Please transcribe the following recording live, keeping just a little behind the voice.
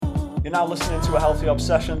You're now listening to A Healthy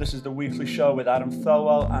Obsession. This is the weekly show with Adam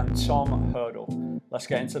Thirlwell and Tom Hurdle. Let's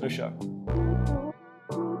get into the show.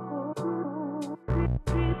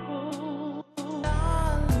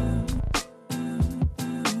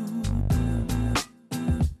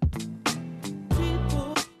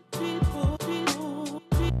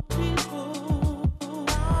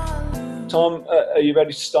 Tom, are you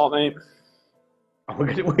ready to start, mate?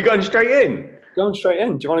 We're going straight in. Going straight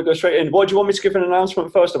in. Do you want to go straight in? What do you want me to give an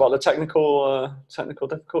announcement first about the technical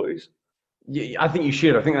difficulties? Yeah, I think you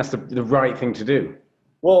should. I think that's the right thing to do.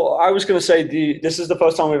 Well, I was going to say this is the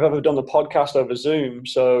first time we've ever done the podcast over Zoom,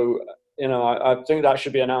 so I think that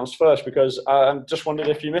should be announced first because I just wondered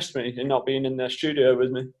if you missed me in not being in the studio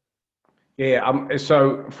with me. Yeah.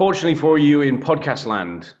 So fortunately for you in podcast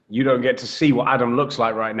land, you don't get to see what Adam looks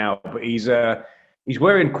like right now, but he's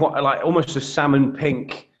wearing quite like almost a salmon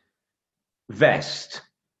pink vest.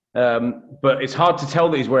 But it's hard to tell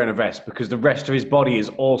that he's wearing a vest because the rest of his body is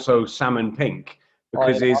also salmon pink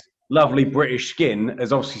because his lovely British skin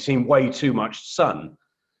has obviously seen way too much sun.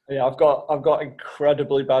 Yeah, I've got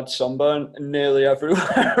incredibly bad sunburn nearly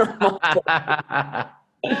everywhere.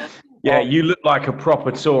 Yeah, you look like a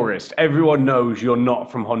proper tourist. Everyone knows you're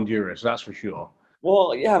not from Honduras, that's for sure.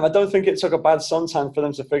 Well, yeah, I don't think it took a bad suntan for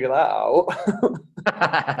them to figure that out.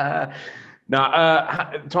 Now,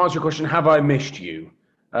 to answer your question, have I missed you?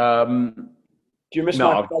 Do you miss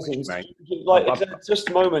my presence? Like,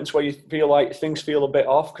 just moments where you feel like things feel a bit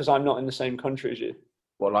off because I'm not in the same country as you.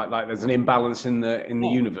 Well, like there's an imbalance in the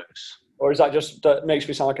universe. Or is that just that makes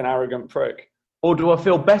me sound like an arrogant prick? Or do I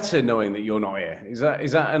feel better knowing that you're not here? Is that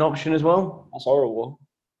an option as well? That's horrible.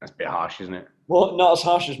 That's a bit harsh, isn't it? Well, not as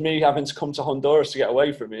harsh as me having to come to Honduras to get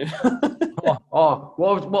away from you. What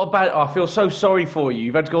about? Oh, I feel so sorry for you.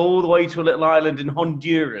 You've had to go all the way to a little island in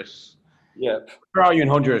Honduras. Yep. Where are you in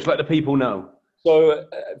Honduras? Let the people know. So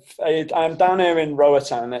I'm down here in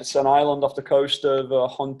Roatan. It's an island off the coast of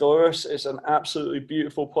Honduras. It's an absolutely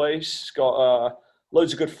beautiful place. It's got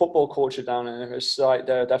loads of good football culture down there. It's like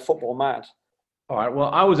they're football mad. All right. Well,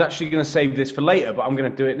 I was actually going to save this for later, but I'm going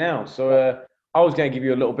to do it now. So I was going to give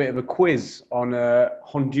you a little bit of a quiz on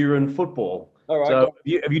Honduran football. All right. So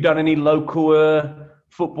have you done any local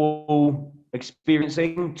football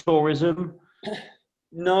experiencing, tourism?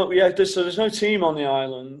 No, yeah. There's no team on the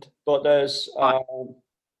island, but there's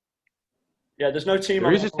there's no team.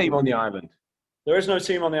 There is a team on the island. There is no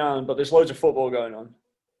team on the island, but there's loads of football going on.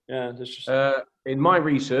 Yeah, there's just. In my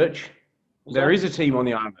research, there is a team on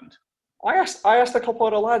the island. I asked a couple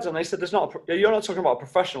of the lads, and they said there's not. You're not talking about a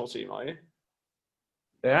professional team, are you?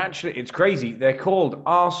 It's crazy. They're called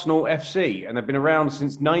Arsenal FC, and they've been around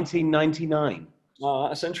since 1999. Oh,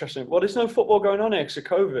 that's interesting. Well, there's no football going on here because of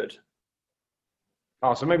COVID.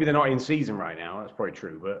 Oh, so maybe they're not in season right now. That's probably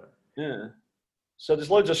true, but yeah. So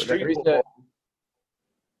there's loads of street football.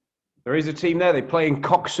 There is a team there. They play in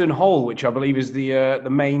Coxon Hall, which I believe is the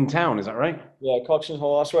main town. Is that right? Yeah, Coxon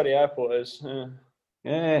Hall. That's where the airport is. Yeah.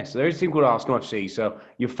 Yeah. So there is a team called Arsenal FC. So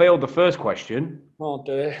you failed the first question. Oh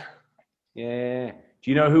dear. Yeah. Do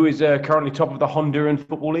you know who is currently top of the Honduran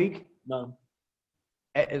Football League? No.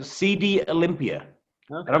 CD Olympia.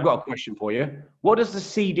 Okay. And I've got a question for you. What does the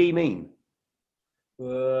CD mean?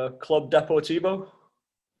 Club Deportivo.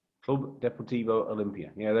 Club Deportivo Olympia.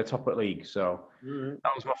 Yeah, they're top at league. So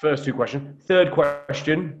that was my first two questions. Third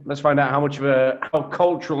question. Let's find out how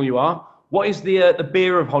cultural you are. What is the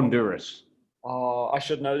beer of Honduras? Oh, I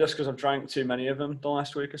should know this because I've drank too many of them the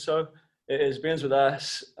last week or so. It begins with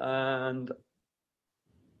S, and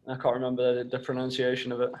I can't remember the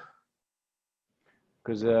pronunciation of it.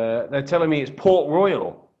 Because they're telling me it's Port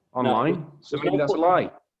Royal online. No, so maybe that's a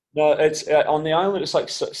lie. No, it's on the island. It's like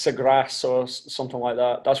Sagras or something like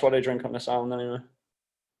that. That's what they drink on this island, anyway.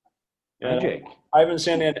 Yeah, magic. I haven't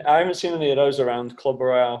seen any of those around Club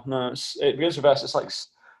Royale. No, it begins with S. It's like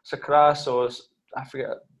Sagras or I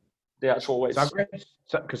forget the actual way. Sagres?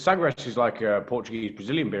 Because Sagres is like a Portuguese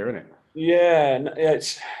Brazilian beer, isn't it? Yeah,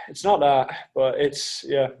 it's not that, but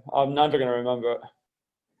I'm never going to remember it.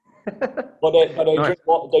 But they nice.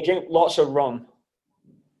 They drink lots of rum.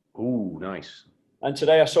 Ooh, nice. And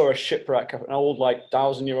today I saw a shipwreck. An old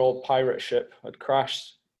 1,000-year-old pirate ship had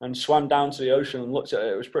crashed and swam down to the ocean and looked at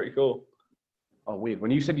it. It was pretty cool. Oh, weird.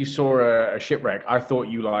 When you said you saw a shipwreck, I thought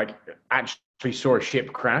you actually saw a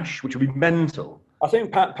ship crash, which would be mental. I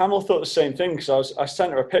think Pamela thought the same thing because I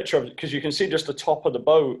sent her a picture of it because you can see just the top of the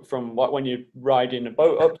boat from when you ride in the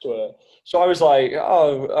boat up to it. So I was like,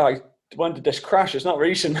 when did this crash? It's not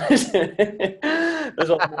recent, is it?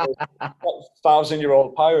 There's a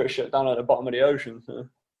 1,000-year-old pirate ship down at the bottom of the ocean. So.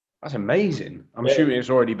 That's amazing. I'm assuming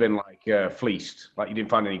it's already been fleeced. Like you didn't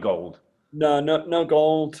find any gold. No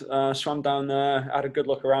gold. Swam down there, had a good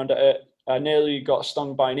look around at it. I nearly got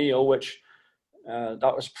stung by an eel, which that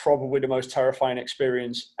was probably the most terrifying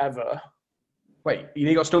experience ever. Wait,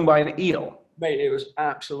 you got stung by an eel? Mate, it was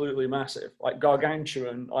absolutely massive, like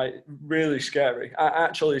gargantuan, like really scary,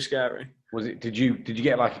 actually scary. Was it? Did you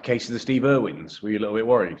get like a case of the Steve Irwins? Were you a little bit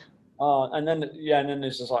worried? And then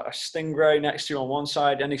there's just like a stingray next to you on one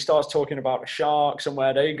side, and he starts talking about the sharks and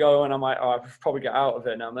where they go, and I'm like, oh, I should probably get out of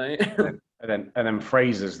it now, mate. And then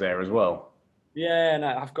Fraser's there as well. Yeah, and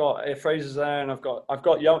I've got Fraser's there, and I've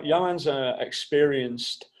got Johan's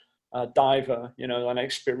experienced diver,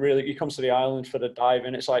 and really he comes to the island for the dive,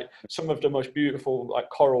 and it's like some of the most beautiful like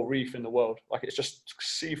coral reef in the world. Like it's just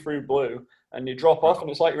see-through blue, and you drop off, and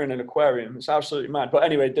it's like you're in an aquarium. It's absolutely mad. But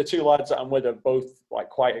anyway, the two lads that I'm with are both like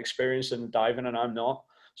quite experienced in diving, and I'm not.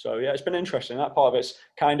 So yeah, it's been interesting. That part of it's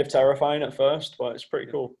kind of terrifying at first, but it's pretty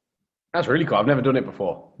cool. That's really cool. I've never done it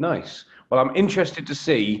before. Nice. Well, I'm interested to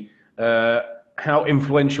see how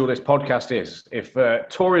influential this podcast is. If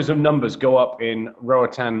tourism numbers go up in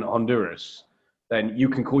Roatan, Honduras, then you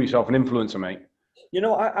can call yourself an influencer, mate.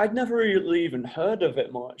 I'd never really even heard of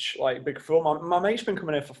it much. Like before, my mate's been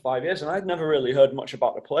coming here for 5 years, and I'd never really heard much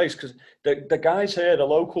about the place because the guys here, the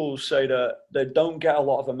locals, say that they don't get a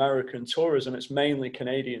lot of American tourism. It's mainly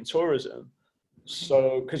Canadian tourism.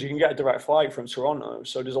 So, because you can get a direct flight from Toronto,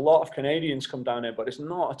 so there's a lot of Canadians come down here, but it's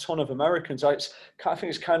not a ton of Americans. I think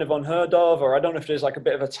it's kind of unheard of, or I don't know if there's like a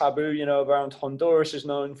bit of a taboo, around Honduras is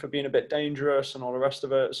known for being a bit dangerous and all the rest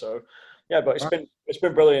of it. So, yeah, but it's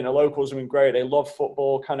been brilliant. The locals have been great. They love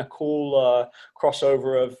football, kind of cool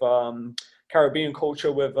crossover of Caribbean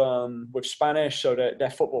culture with Spanish. So they're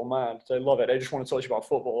football mad. They love it. They just want to talk about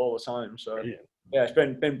football all the time. So. Yeah, it's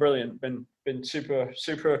been brilliant. Been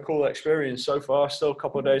super cool experience so far. Still a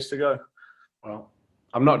couple of days to go. Well,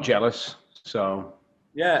 I'm not jealous, so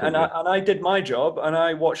yeah. And I did my job, and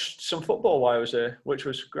I watched some football while I was there, which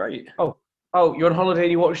was great. Oh, you're on holiday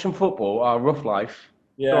and you watch some football. Rough life.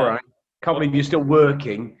 Yeah. All right. Can't believe you're still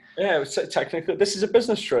working. Yeah, it was technically this is a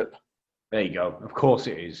business trip. There you go. Of course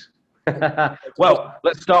it is. Well,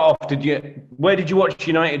 let's start off. Where did you watch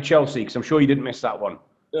United Chelsea? Because I'm sure you didn't miss that one.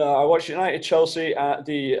 I watched United Chelsea at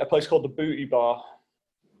a place called the Booty Bar.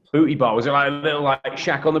 Booty Bar? Was it like a little like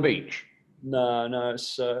shack on the beach? No,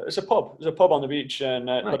 it's a pub. It's a pub on the beach, and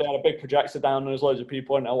but they had a big projector down, and there's loads of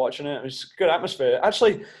people in there watching it. It was a good atmosphere.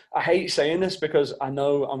 Actually, I hate saying this because I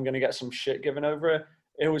know I'm going to get some shit given over it.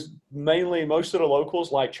 It was mainly most of the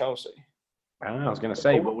locals like Chelsea. I was going to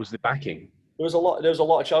say, what was the backing? There was a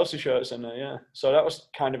lot of Chelsea shirts in there, yeah. So that was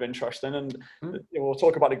kind of interesting, and we'll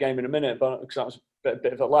talk about the game in a minute, but because that was a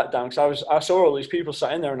bit of a letdown. Because I saw all these people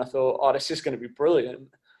sat in there, and I thought, oh, this is going to be brilliant.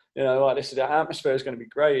 The atmosphere is going to be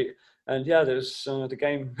great. And yeah, there's the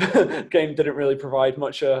game. Game didn't really provide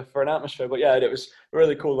much for an atmosphere, but yeah, it was a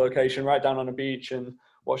really cool location, right down on the beach, and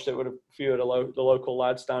watched it with a few of the local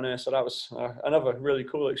lads down there. So that was another really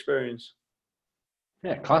cool experience.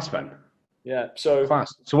 Yeah, class, man. Yeah, so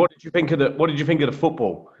class. So what did you think of the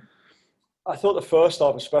football? I thought the first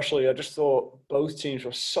half especially, I just thought both teams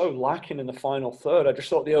were so lacking in the final third. I just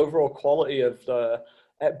thought the overall quality of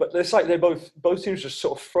but it's like both teams just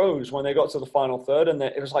sort of froze when they got to the final third, and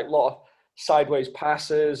it was like a lot of sideways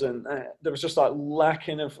passes, and there was just like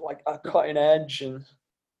lacking of like a cutting edge. And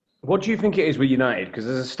what do you think it is with United? Because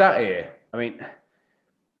there's a stat here. I mean,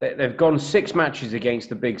 they've gone 6 matches against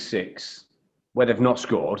the Big Six where they've not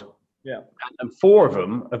scored. Yeah, and 4 of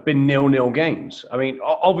them have been 0-0 games. I mean,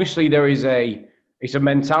 obviously it's a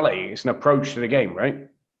mentality, it's an approach to the game, right?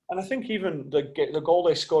 And I think even the goal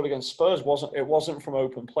they scored against Spurs wasn't from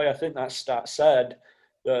open play. I think that stat said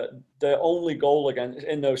that the only goal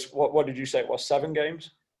in those what did you say it was 7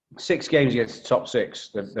 games? 6 games against the top 6.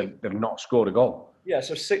 They've not scored a goal. Yeah,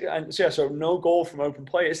 so no goal from open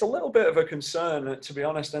play. It's a little bit of a concern, to be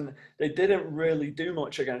honest. And they didn't really do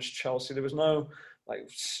much against Chelsea. There was no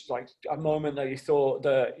like a moment that you thought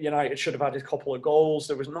that United should have had a couple of goals.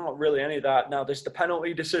 There was not really any of that. Now there's the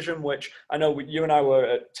penalty decision, which I know you and I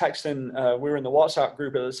were texting. We were in the WhatsApp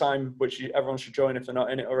group at the time, which everyone should join if they're not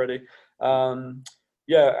in it already.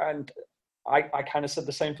 Yeah, and I kind of said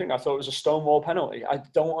the same thing. I thought it was a stonewall penalty. I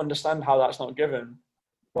don't understand how that's not given.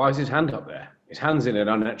 Why is his hand up there? His hand's in an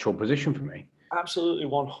unnatural position for me. Absolutely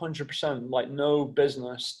 100%. Like no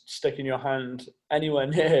business sticking your hand anywhere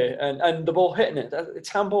near and the ball hitting it. It's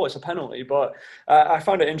handball, it's a penalty. But I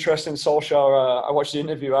found it interesting. Solskjaer, I watched the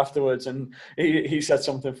interview afterwards, and he said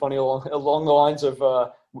something funny along the lines of,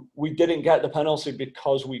 we didn't get the penalty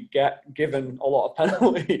because we get given a lot of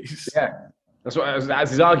penalties. Yeah, that's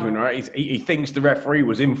his argument, right? He thinks the referee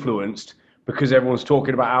was influenced because everyone's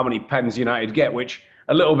talking about how many pens United get, which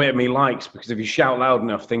a little bit of me likes, because if you shout loud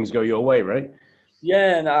enough, things go your way, right?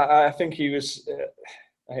 Yeah, and I think he was.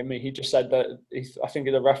 I mean, he just said that I think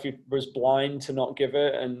the referee was blind to not give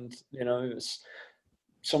it, and it was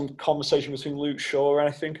some conversation between Luke Shaw and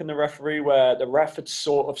I think and the referee where the ref had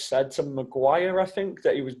sort of said to Maguire, I think,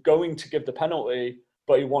 that he was going to give the penalty,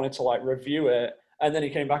 but he wanted to review it, and then he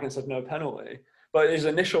came back and said no penalty. But his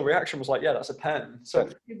initial reaction was like, yeah, that's a pen. So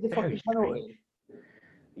give the fucking penalty.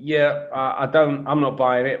 Yeah, I'm not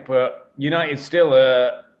buying it, but United still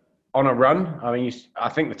on a run. I mean, I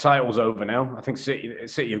think the title's over now. I think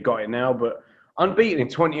City have got it now, but unbeaten in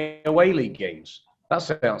 20 away league games.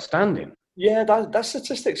 That's outstanding. Yeah, that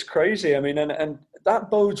statistic's crazy. I mean, and that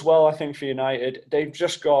bodes well, I think, for United. They've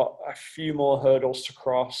just got a few more hurdles to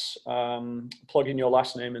cross. Plug in your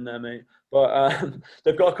last name in there, mate. But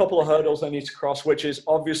they've got a couple of hurdles they need to cross, which is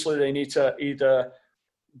obviously they need to either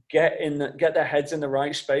get their heads in the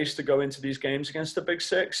right space to go into these games against the Big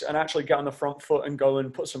Six and actually get on the front foot and go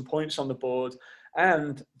and put some points on the board.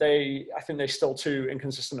 And I think they're still too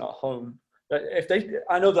inconsistent at home.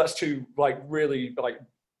 I know that's too really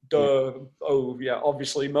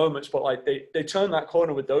obviously moments, but they turn that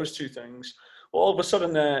corner with those two things. Well, all of a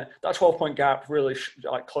sudden that 12-point gap really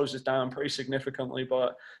closes down pretty significantly.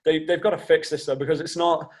 But they've got to fix this though, because it's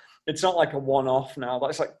not like a one-off now.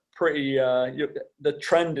 That's pretty. The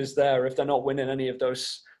trend is there. If they're not winning any of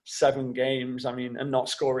those 7 games, I mean, and not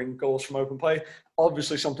scoring goals from open play,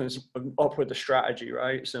 obviously something's up with the strategy,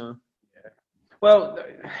 right? So. Well,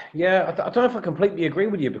 yeah, I don't know if I completely agree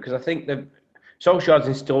with you, because I think that Solskjaer's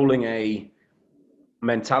installing a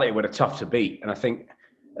mentality where they're tough to beat. And I think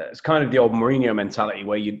it's kind of the old Mourinho mentality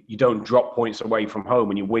where you don't drop points away from home,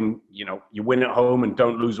 and you win at home and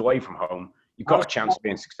don't lose away from home. You've got a chance of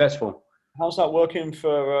being successful. How's that working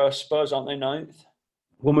for Spurs? Aren't they 9th?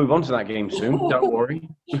 We'll move on to that game soon. Don't worry.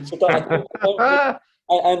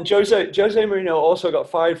 And Jose Mourinho also got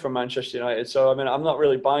fired from Manchester United. So, I mean, I'm not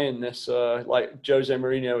really buying this, Jose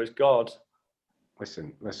Mourinho is God.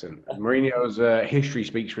 Listen. Mourinho's history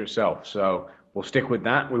speaks for itself. So we'll stick with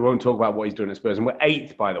that. We won't talk about what he's doing at Spurs. And we're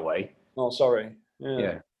 8th, by the way. Oh, sorry.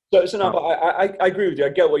 Yeah. So no, but I agree with you. I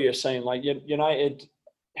get what you're saying. United,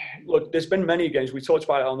 look, there's been many games. We talked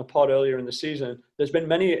about it on the pod earlier in the season. There's been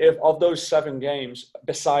many of those 7 games,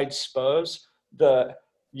 besides Spurs, that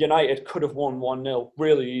United could have won 1-0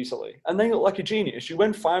 really easily. And they look like a genius. You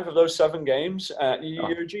win 5 of those 7 games,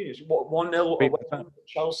 you're a genius. 1-0 away from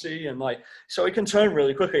Chelsea, and so it can turn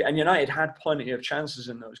really quickly. And United had plenty of chances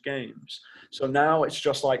in those games. So now it's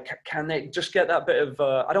just can they just get that bit of,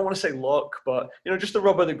 I don't want to say luck, but, just the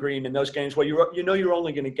rub of the green in those games where you're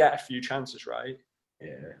only going to get a few chances, right?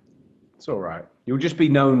 Yeah, it's all right. You'll just be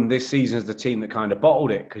known this season as the team that kind of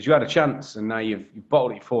bottled it, because you had a chance and now you've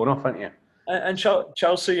bottled it 4-0, haven't you? And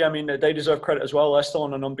Chelsea, I mean, they deserve credit as well. They're still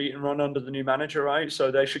on an unbeaten run under the new manager, right?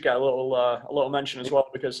 So they should get a little mention as well,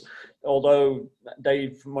 because although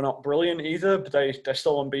they were not brilliant either, but they're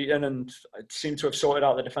still unbeaten and seem to have sorted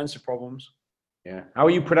out the defensive problems. Yeah. How are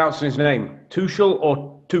you pronouncing his name? Tuchel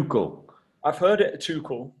or Tuchel? I've heard it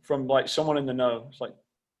Tuchel from someone in the know. It's like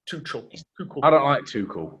Tuchel. I don't like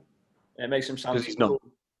Tuchel. It makes him sound. He's not.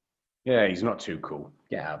 Yeah, he's not too cool.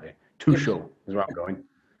 Get out of here. Tuchel is where I'm going.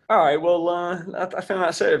 All right, well, I think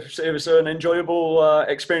that's it. It was an enjoyable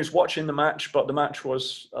experience watching the match, but the match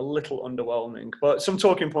was a little underwhelming. But some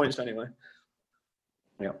talking points anyway.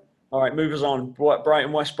 Yeah. All right, move us on.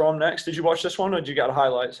 Brighton West Brom next. Did you watch this one, or did you get the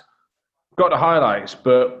highlights? Got the highlights,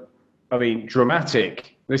 but, I mean,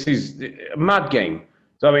 dramatic. This is a mad game.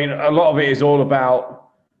 So, I mean, a lot of it is all about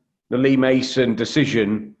the Lee Mason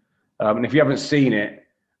decision. And if you haven't seen it,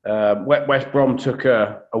 West Brom took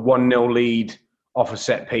a 1-0 lead off a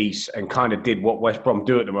set piece and kind of did what West Brom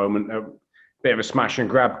do at the moment, a bit of a smash and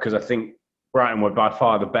grab, because I think Brighton were by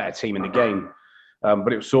far the better team in the game.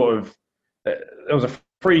 But it was sort of, there was a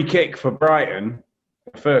free kick for Brighton,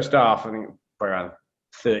 first half, I think around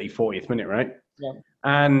 40th minute, right? Yeah.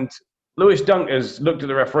 And Lewis Dunkers looked at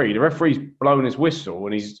the referee. The referee's blown his whistle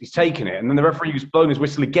and he's taken it. And then the referee's blown his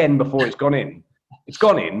whistle again before it's gone in. It's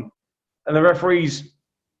gone in. And the referee's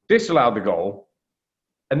disallowed the goal.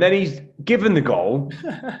 And then he's given the goal,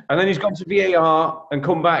 and then he's gone to VAR and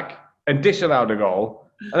come back and disallowed the goal.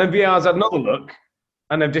 And then VAR's had another look,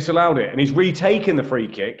 and they've disallowed it. And he's retaken the free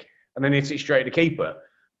kick, and then hits it straight to keeper.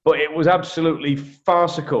 But it was absolutely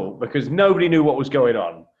farcical, because nobody knew what was going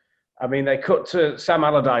on. I mean, they cut to Sam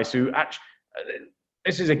Allardyce, who actually,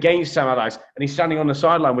 this is against Sam Allardyce, and he's standing on the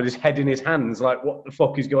sideline with his head in his hands, like, what the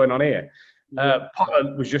fuck is going on here?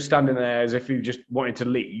 Potter was just standing there as if he just wanted to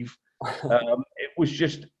leave. It was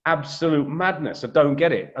just absolute madness. I don't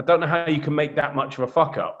get it. I don't know how you can make that much of a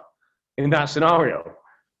fuck up in that scenario.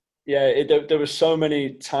 Yeah, there was so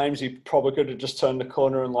many times he probably could have just turned the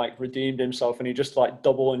corner and like redeemed himself, and he just like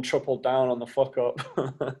double and triple down on the fuck up.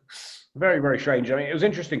 Very, very strange. I mean, it was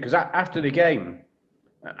interesting because after the game,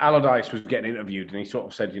 Allardyce was getting interviewed and he sort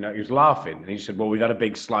of said, he was laughing and he said, well, we've had a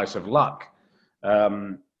big slice of luck.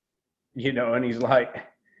 And he's like,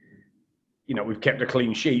 we've kept a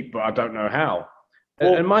clean sheet, but I don't know how.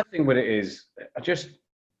 Well, And my thing with it is,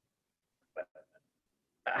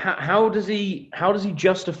 how does he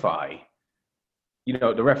justify,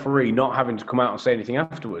 the referee not having to come out and say anything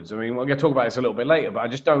afterwards? I mean, we're going to talk about this a little bit later, but I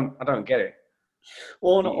don't get it.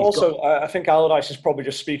 Well, and also, I think Allardyce is probably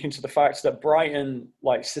just speaking to the fact that Brighton,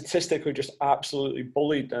 like statistically, just absolutely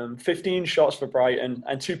bullied them. 15 shots for Brighton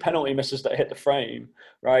and 2 penalty misses that hit the frame,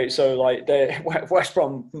 right? So, like, West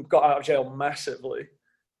Brom got out of jail massively.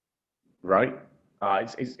 Right.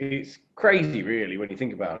 It's crazy, really, when you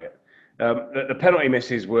think about it. The penalty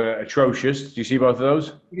misses were atrocious. Do you see both of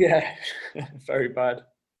those? Yeah, very bad.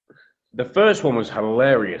 The first one was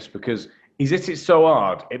hilarious because he's hit it so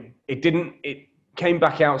hard, it came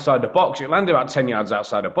back outside the box. It landed about 10 yards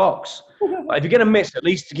outside the box. Like, if you're going to miss, at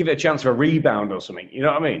least to give it a chance for a rebound or something. You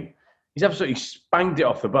know what I mean? He's absolutely spanked it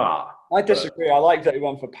off the bar. I disagree. I like that he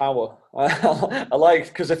went for power. I like,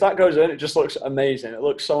 because if that goes in, it just looks amazing. It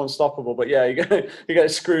looks so unstoppable. But yeah, you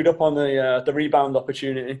get screwed up on the rebound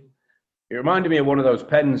opportunity. It reminded me of one of those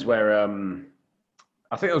pens where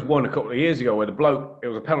I think it was one a couple of years ago where it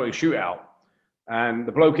was a penalty shootout, and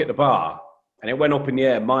the bloke hit the bar and it went up in the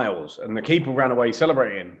air miles, and the keeper ran away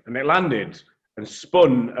celebrating, and it landed and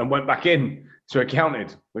spun and went back in, so it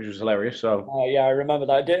counted, which was hilarious. So yeah, I remember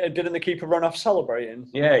that. Didn't the keeper run off celebrating?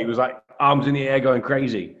 Yeah, he was like arms in the air going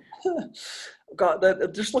crazy. God,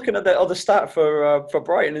 just looking at the other stat for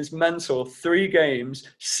Brighton is mental. 3 games,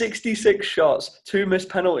 66 shots, 2 missed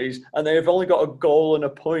penalties, and they've only got a goal and a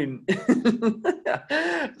point.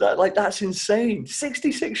 That's insane.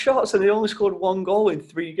 66 shots and they only scored 1 goal in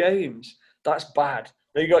 3 games. That's bad.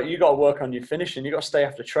 You got to work on your finishing. You got to stay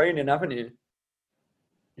after training, haven't you?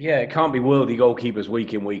 Yeah, it can't be worldly goalkeepers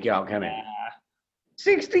week in, week out, can it?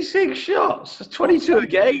 66 shots. That's 22 a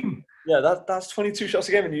game. Yeah, that's 22 shots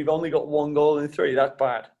a game, and you've only got 1 goal in 3. That's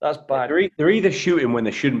bad. That's bad. They're either shooting when they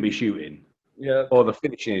shouldn't be shooting, yeah, or the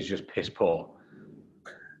finishing is just piss poor.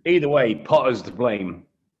 Either way, Potter's to blame.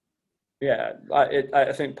 Yeah,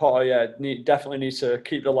 I think Potter, definitely needs to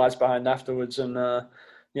keep the lads behind afterwards, and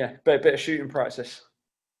bit of shooting practice.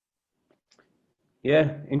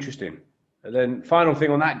 Yeah, interesting. And then final thing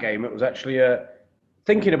on that game, it was actually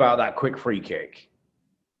thinking about that quick free kick.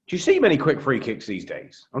 Do you see many quick free kicks these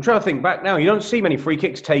days? I'm trying to think back now. You don't see many free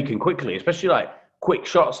kicks taken quickly, especially like quick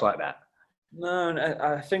shots like that. No, and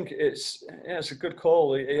I think it's a good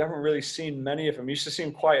call. You haven't really seen many of them. You used to see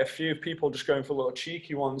quite a few people just going for little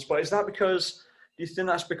cheeky ones. But do you think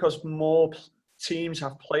that's because more teams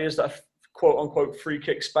have players that are quote unquote free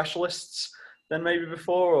kick specialists than maybe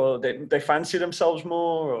before, or they fancy themselves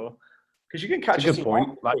more, or because you can catch a good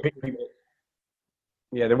point.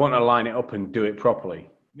 They want to line it up and do it properly.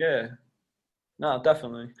 Yeah, no,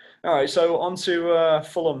 definitely. All right, so on to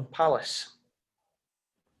Fulham Palace.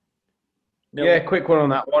 Yeah, quick one on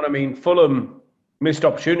that one. I mean, Fulham, missed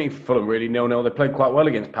opportunity for Fulham, really. 0-0. They played quite well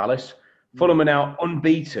against Palace. Fulham are now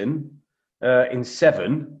unbeaten in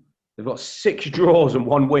 7. They've got 6 draws and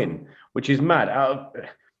 1 win, which is mad.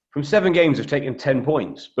 From 7 games, they've taken 10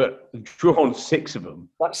 points, but they've drawn 6 of them.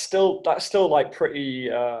 That's still like pretty...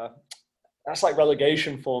 that's like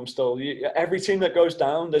relegation form still. Every team that goes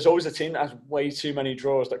down, there's always a team that has way too many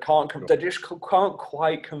draws that they just can't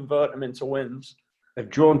quite convert them into wins. They've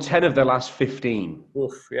drawn 10 of their last 15.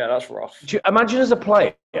 Oof, yeah, that's rough. Imagine as a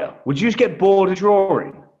player, would you just get bored of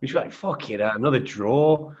drawing? Would you be like, fuck it, another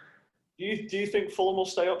draw? Do you think Fulham will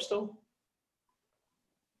stay up still?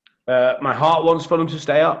 My heart wants Fulham to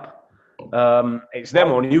stay up. It's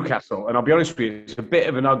them or Newcastle. And I'll be honest with you, it's a bit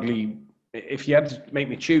of an ugly... If you had to make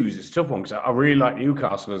me choose, it's a tough one because I really like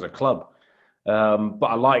Newcastle as a club. But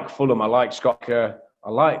I like Fulham. I like Scott Kerr. I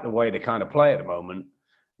like the way they kind of play at the moment.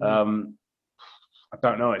 I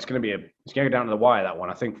don't know. It's going to go down to the wire, that one.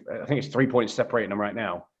 I think it's 3 points separating them right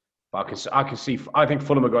now. But I can see. I think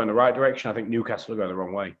Fulham are going the right direction. I think Newcastle are going the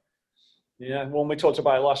wrong way. Yeah, well, we talked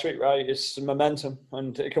about it last week, right? It's momentum,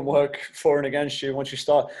 and it can work for and against you once you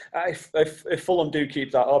start. If Fulham do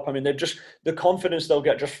keep that up, I mean, the confidence they'll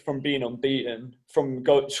get just from being unbeaten, from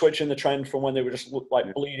switching the trend from when they were just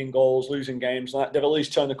like bleeding goals, losing games, like they've at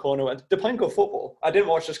least turned the corner. They're playing good football. I didn't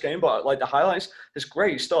watch this game, but like the highlights, it's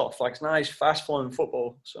great stuff. Like it's nice, fast-flowing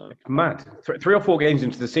football. So it's mad. 3 or 4 games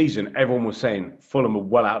into the season, everyone was saying Fulham are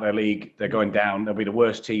well out of their league. They're going down. They'll be the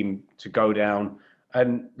worst team to go down.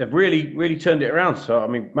 and they've really turned it around. So I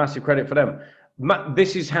mean, massive credit for them.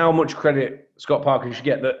 This is how much credit Scott Parker should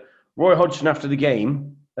get. That Roy Hodgson after the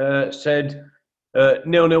game said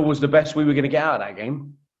 0-0 was the best we were going to get out of that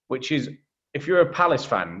game. Which is, if you're a Palace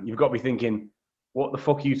fan, you've got to be thinking, what the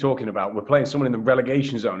fuck are you talking about? We're playing someone in the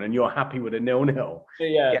relegation zone, and you're happy with a 0-0.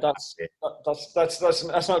 Yeah,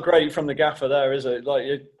 that's not great from the gaffer there, is it?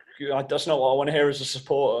 Like, that's not what I want to hear as a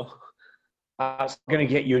supporter. That's going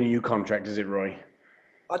to get you a new contract, is it, Roy?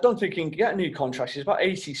 I don't think he can get a new contract. He's about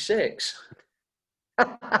 86.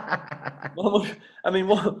 I mean,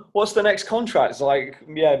 what's the next contract? It's like,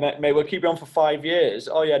 yeah, mate, we'll keep you on for 5 years.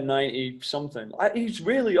 Oh, yeah, 90 something. He's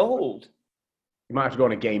really old. You might have to go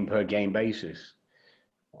on a game per game basis.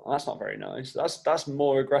 Well, that's not very nice. That's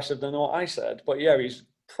more aggressive than what I said. But yeah, he's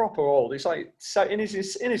proper old. He's like in his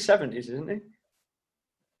 70s, isn't he?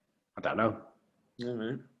 I don't know. Yeah,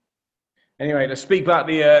 man. Anyway, let's speak about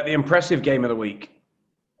the impressive game of the week.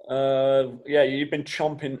 Yeah, you've been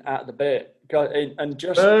chomping at the bit. And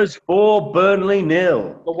just Spurs 4, Burnley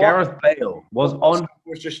 0. Gareth Bale was on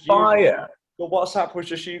fire. The WhatsApp was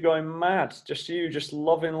just you going mad. Just you, just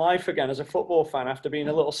loving life again as a football fan after being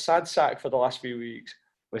a little sad sack for the last few weeks.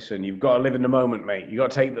 Listen, you've got to live in the moment, mate. You've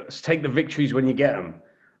got to take the victories when you get them.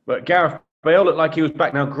 But Gareth Bale looked like he was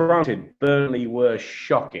back. Now, granted, Burnley were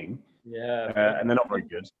shocking. Yeah. And they're not very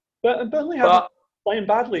good. But Burnley haven't playing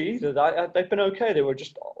badly either. They've been okay.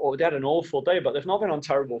 They had an awful day, but they've not been on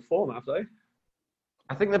terrible form, have they?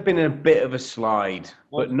 I think they've been in a bit of a slide,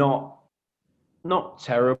 but not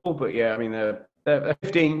terrible. But yeah, I mean, they're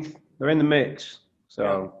 15th. They're in the mix.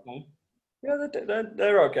 So yeah,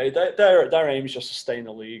 they're okay. Their aim is just to stay in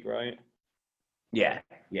the league, right? Yeah.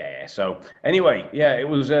 So anyway, yeah, it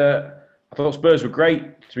was. I thought Spurs were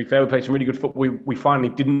great. To be fair, we played some really good football. We finally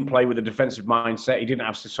didn't play with a defensive mindset. He didn't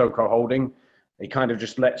have Sissoko holding. He kind of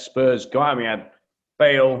just let Spurs go. I mean, we had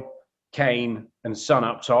Bale, Kane, and Son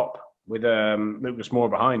up top with Lucas Moura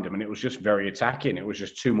behind him, and it was just very attacking. It was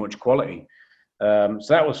just too much quality. So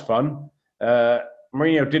that was fun.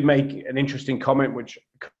 Mourinho did make an interesting comment, which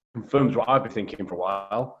confirms what I've been thinking for a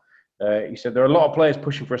while. He said there are a lot of players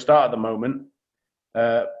pushing for a start at the moment,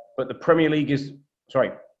 but the Premier League is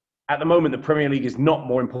at the moment, the Premier League is not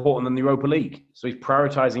more important than the Europa League. So he's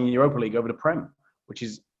prioritising the Europa League over the Prem, which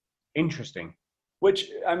is interesting. Which,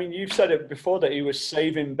 I mean, you've said it before that he was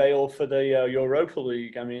saving Bale for the Europa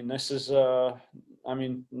League. I mean, this is, now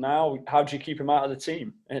how do you keep him out of the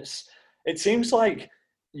team? It seems like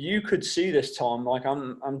you could see this, Tom. Like,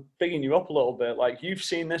 I'm bigging you up a little bit. Like, you've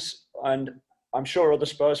seen this, and I'm sure other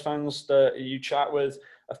Spurs fans that you chat with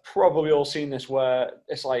have probably all seen this, where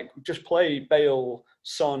it's like, just play Bale,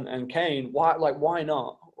 Son, and Kane. Why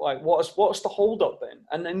not? Like, what's the hold up then?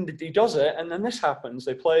 And then he does it, and then this happens.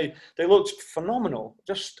 They looked phenomenal,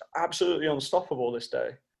 just absolutely unstoppable this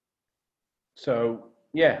day. So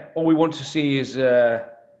yeah, all we want to see is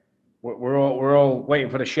we're all waiting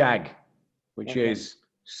for the shag, which is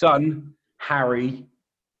Son, Harry,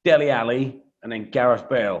 Dele Alli, and then Gareth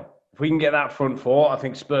Bale. If we can get that front four, I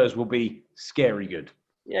think Spurs will be scary good.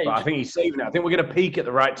 Yeah, but I think he's saving it. I think we're going to peak at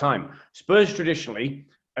the right time. Spurs traditionally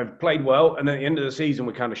have played well, and then at the end of the season,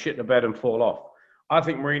 we kind of shit the bed and fall off. I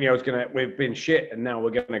think we've been shit, and now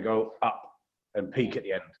we're going to go up and peak at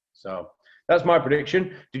the end. So that's my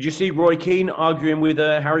prediction. Did you see Roy Keane arguing with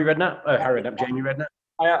Jamie Redknapp?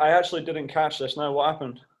 I actually didn't catch this. No, what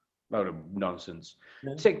happened? Load of nonsense.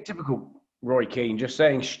 Yeah. Typical Roy Keane, just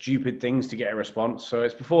saying stupid things to get a response. So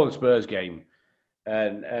it's before the Spurs game.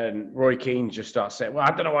 And Roy Keane just starts saying, well,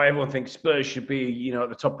 I don't know why everyone thinks Spurs should be, at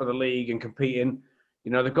the top of the league and competing.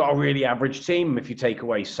 They've got a really average team if you take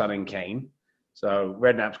away Son and Kane. So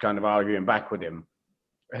Redknapp's kind of arguing back with him.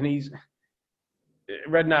 And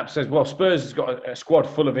Redknapp says, well, Spurs has got a squad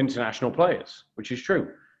full of international players, which is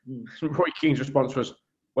true. Roy Keane's response was,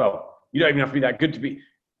 well, you don't even have to be that good to be...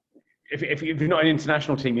 If you're not an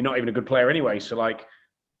international team, you're not even a good player anyway. So,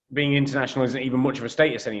 being international isn't even much of a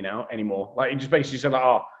status anymore. He just basically said,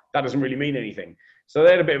 that doesn't really mean anything. So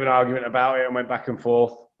they had a bit of an argument about it and went back and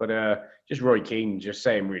forth. But just Roy Keane just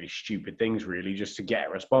saying really stupid things, really, just to get a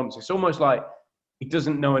response. It's almost like he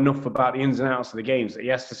doesn't know enough about the ins and outs of the games that he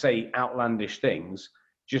has to say outlandish things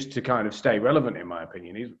just to kind of stay relevant, in my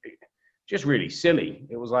opinion. He's just really silly.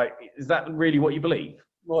 It was like, is that really what you believe?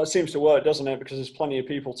 Well, it seems to work, doesn't it? Because there's plenty of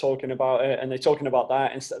people talking about it, and they're talking about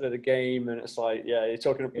that instead of the game. And it's like, yeah, you're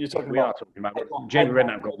talking about. We are talking about it. Jamie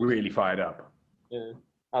Redknapp got really fired up. Yeah,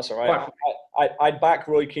 that's all right. I'd back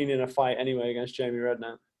Roy Keane in a fight anyway against Jamie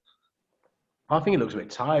Redknapp. I think he looks a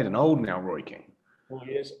bit tired and old now, Roy Keane. Well,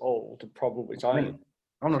 he is old, probably tired.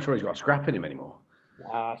 I'm not sure he's got a scrap in him anymore.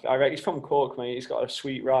 I reckon he's from Cork, mate. He's got a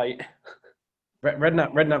sweet right.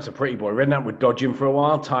 Redknapp's a pretty boy. Redknapp would dodge him for a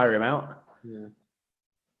while, tire him out. Yeah.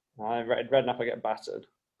 Redknapp will get battered.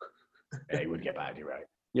 Yeah, he would get bad.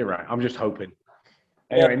 You're right. I'm just hoping.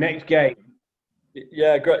 Yeah. Anyway, next game.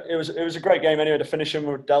 Yeah, great. It was a great game anyway. To finish him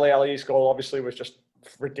with Dele Alli's goal, obviously, was just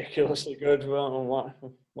ridiculously good. Well,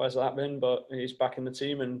 where's that been? But he's back in the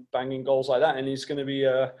team and banging goals like that, and he's going to be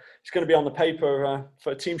on the paper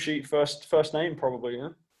for a team sheet first name probably. Yeah.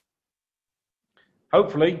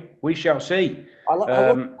 Hopefully, we shall see. I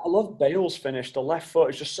love Bale's finish. The left foot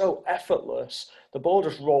is just so effortless. The ball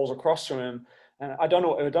just rolls across from him, and I don't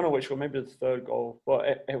know which one. Maybe the third goal,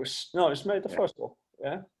 but it was made the first goal.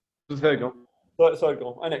 Yeah, The third goal. Third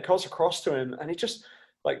goal, and it cuts across to him, and he just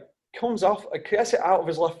comes off, gets it out of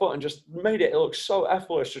his left foot, and just made it look so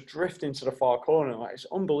effortless, just drifting to the far corner. It's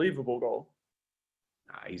an unbelievable goal.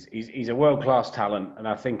 He's a world-class talent, and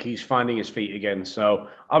I think he's finding his feet again. So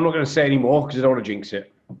I'm not going to say any more because I don't want to jinx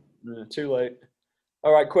it. Yeah, too late.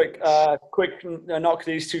 All right, quick knock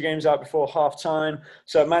these two games out before half-time.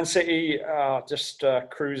 So Man City just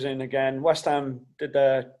cruising again. West Ham did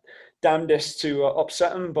their damnedest to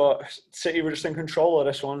upset them, but City were just in control of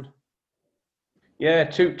this one. Yeah,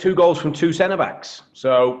 two goals from two centre-backs.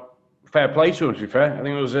 So fair play to him, to be fair. I think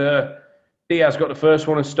it was Diaz got the first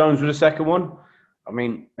one and Stones with the second one. I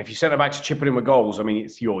mean, if your centre-backs are chipping in with goals, I mean,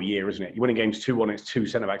 it's your year, isn't it? You're winning games 2-1, it's two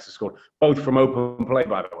centre-backs that scored, both from open play,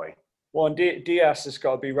 by the way. Well, and Diaz has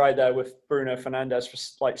got to be right there with Bruno Fernandes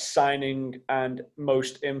for signing and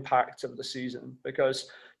most impact of the season, because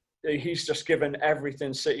he's just given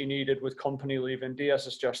everything City needed with Company leaving. Diaz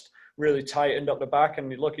has just really tightened up the back,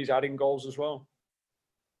 and look, he's adding goals as well.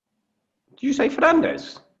 Did you say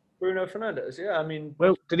Fernandes? Bruno Fernandes, yeah. I mean,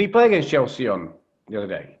 well, did he play against Chelsea on the other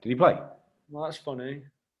day? Did he play? Well, that's funny.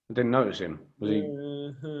 I didn't notice him. Was he?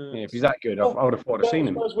 Yeah, if he's that good, I would have thought I'd seen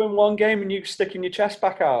him. Suppose win one game and you sticking your chest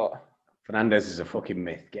back out. Fernandes is a fucking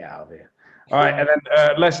myth. Get out of here. All right, and then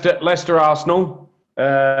Leicester, Arsenal.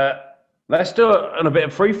 Leicester on a bit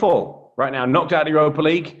of free fall right now, knocked out of the Europa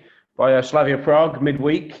League by Slavia Prague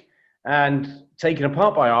midweek, and taken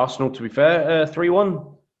apart by Arsenal. To be fair,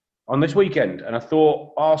 3-1 on this weekend. And I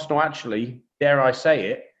thought Arsenal actually, dare I say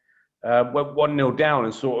it, went 1-0 down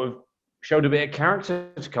and sort of showed a bit of character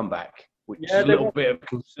to come back, which is a little bit of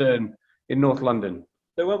concern in North London.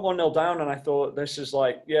 They went 1-0 down, and I thought this is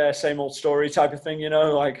same old story type of thing,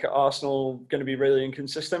 Arsenal going to be really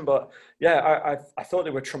inconsistent. But yeah, I thought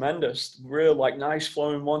they were tremendous, real nice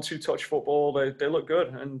flowing 1-2 touch football. They look good,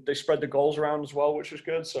 and they spread the goals around as well, which was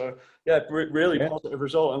good. So yeah, really positive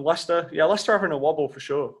result. And Leicester having a wobble for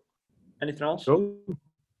sure. Anything else? Cool.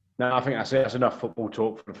 No, I think that's it. That's enough football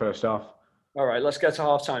talk for the first half. All right, let's get to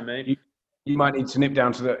half time, mate. You might need to nip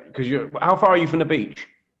down to because how far are you from the beach?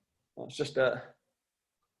 It's just there.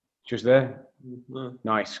 Just there? Mm-hmm.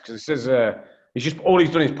 Nice, because it says it's just all he's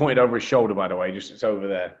done is pointed over his shoulder. By the way, just it's over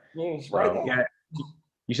there. Yeah, it's right there. Yeah.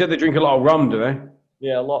 You said they drink a lot of rum, do they?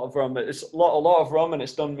 Yeah, a lot of rum. It's a lot of rum, and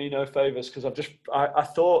it's done me no favors because I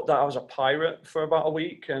thought that I was a pirate for about a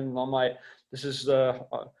week, and I'm like, this is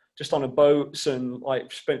just on a boat and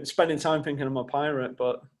spending time thinking I'm a pirate.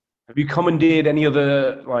 But have you commandeered any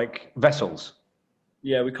other vessels?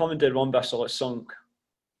 Yeah, we commandeered one vessel. It sunk.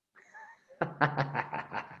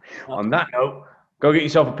 On that note, go get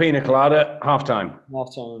yourself a pina colada. Half time.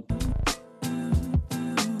 Half time.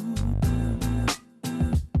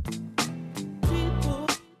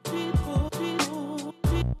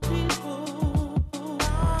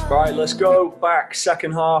 Right, let's go back.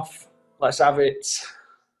 Second half. Let's have it.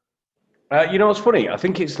 You know what's funny? I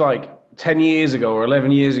think it's 10 years ago or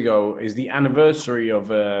 11 years ago is the anniversary of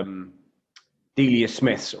Delia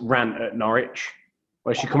Smith's rant at Norwich,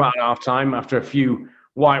 where she come out at half time after a few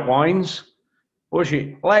white wines. What was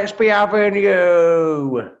she? Let's be having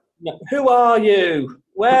you. No, who are you?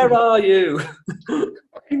 Where are you?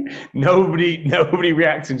 Nobody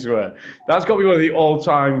reacting to her. That's got to be one of the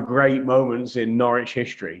all-time great moments in Norwich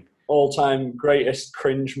history. All-time greatest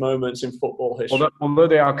cringe moments in football history. Although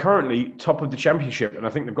they are currently top of the championship, and I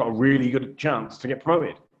think they've got a really good chance to get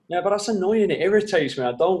promoted. Yeah, but that's annoying. It irritates me.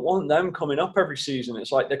 I don't want them coming up every season.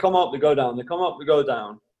 It's like they come up, they go down. They come up, they go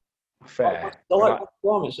down. Fair.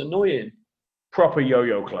 It's annoying. Proper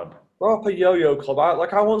yo-yo club. Proper yo-yo club.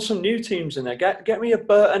 I want some new teams in there. Get me a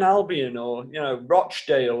Burton Albion or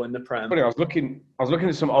Rochdale in the Prem. Funny, I was looking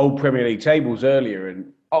at some old Premier League tables earlier,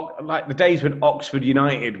 and the days when Oxford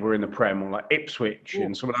United were in the Prem, or Ipswich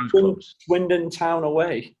and some of those clubs. Swindon Town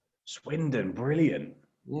away. Swindon, brilliant.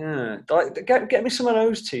 Yeah, get me some of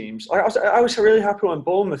those teams. I was really happy when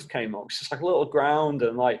Bournemouth came up. It's just a little ground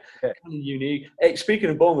and kind of unique. Hey, speaking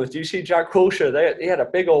of Bournemouth, do you see Jack Wilshere? He had a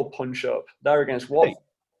big old punch up there against Watford.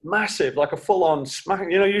 massive, like a full-on smack.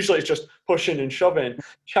 You know, usually it's just pushing and shoving.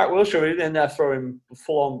 Jack Wilshere was in there throwing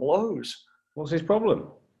full-on blows. What's his problem?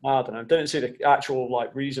 I don't know. Didn't see the actual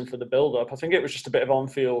like reason for the build-up. I think it was just a bit of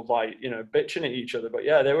on-field, like, you know, bitching at each other. But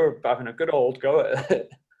yeah, they were having a good old go at it.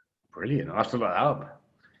 Brilliant. I'll have to look that up.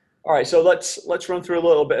 All right, so let's run through a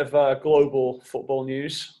little bit of global football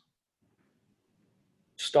news.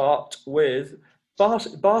 Start with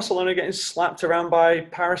Barcelona getting slapped around by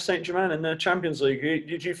Paris Saint-Germain in the Champions League.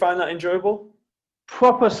 Did you find that enjoyable?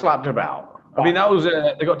 Proper slapped about. I mean, that was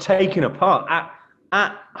they got taken apart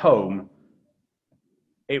at home.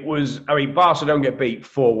 It was. I mean, Barca don't get beat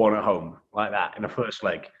 4-1 at home like that in the first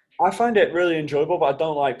leg. I find it really enjoyable, but I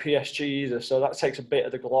don't like PSG either, so that takes a bit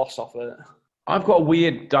of the gloss off it. I've got a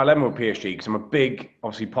weird dilemma with PSG because I'm a big,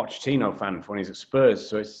 obviously, Pochettino fan when he's at Spurs.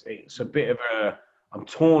 So it's a bit of a. I'm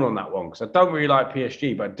torn on that one because I don't really like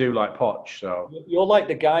PSG, but I do like Poch. So you're like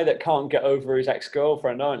the guy that can't get over his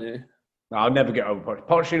ex-girlfriend, aren't you? No, I'll never get over Poch.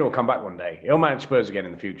 Pochettino will come back one day. He'll manage Spurs again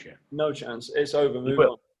in the future. No chance. It's over. Move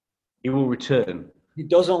on. He will return. He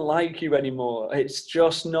doesn't like you anymore. It's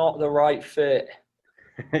just not the right fit.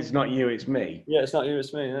 It's not you, it's me. Yeah, it's not you,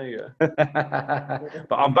 it's me. There you go.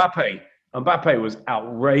 But Mbappe was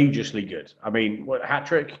outrageously good. I mean, what,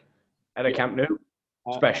 hat-trick at a Camp Nou?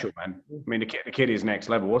 Special, man. I mean, the kid is next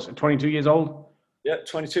level. What's it, 22 years old? Yeah,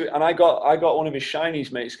 22. And I got one of his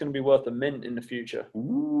shinies, mate. It's going to be worth a mint in the future.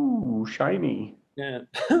 Ooh, shiny. Yeah.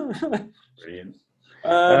 Brilliant.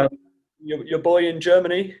 Your boy in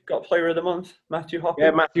Germany got Player of the Month, Matthew Hoppe.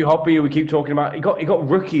 Yeah, Matthew Hoppe, we keep talking about. He got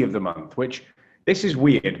Rookie of the Month, which this is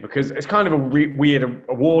weird because it's kind of a weird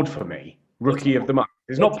award for me. Rookie of the Month.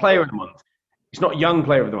 It's not Player of the Month. It's not Young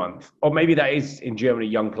Player of the Month. Or maybe that is in Germany,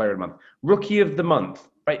 Young Player of the Month. Rookie of the Month.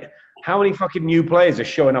 Right? How many fucking new players are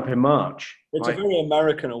showing up in March? It's a very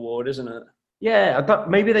American award, isn't it? Yeah,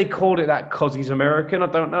 maybe they called it that because he's American. I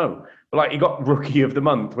don't know. But like, he got Rookie of the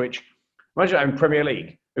Month, which, imagine that in Premier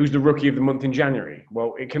League. Who's the Rookie of the Month in January?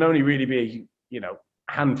 Well, it can only really be, a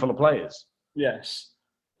handful of players. Yes.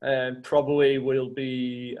 Probably will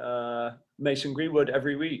be Mason Greenwood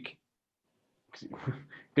every week.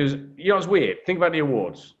 Because, it's weird. Think about the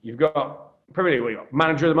awards. You've got Premier League, you've got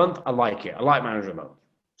Manager of the Month. I like it. I like Manager of the Month.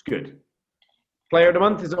 It's good. Player of the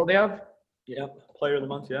Month, is that what they have? Yeah, Player of the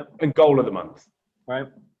Month, yeah. And Goal of the Month. Right.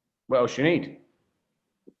 What else you need?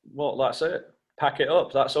 Well, that's it. Pack it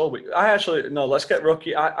up. That's all. Let's get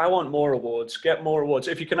Rookie. I want more awards. Get more awards.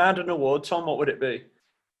 If you can add an award, Tom, what would it be?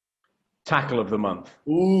 Tackle of the Month.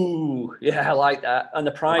 Ooh, yeah, I like that. And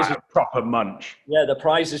the prize is proper munch. Yeah, the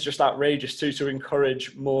prize is just outrageous too, to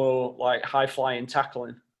encourage more like high flying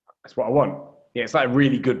tackling. That's what I want. Yeah, it's like a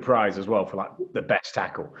really good prize as well for like the best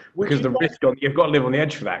tackle, because the risk you've got to live on the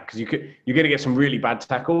edge for that, because you're going to get some really bad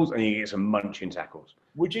tackles and you get some munching tackles.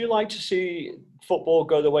 Would you like to see football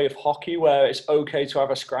go the way of hockey, where it's okay to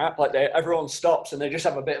have a scrap, like everyone stops and they just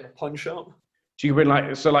have a bit of a punch up? So you could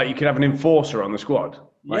bring you could have an enforcer on the squad.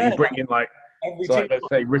 You bring in let's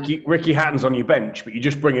say Ricky Hatton's on your bench, but you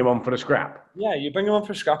just bring him on for the scrap. Yeah, you bring him on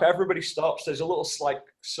for a scrap. Everybody stops. There's a little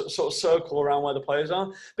sort of circle around where the players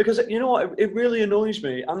are. Because you know what? It really annoys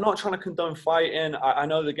me. I'm not trying to condone fighting. I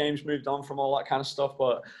know the game's moved on from all that kind of stuff,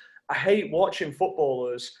 but I hate watching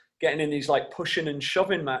footballers getting in these like pushing and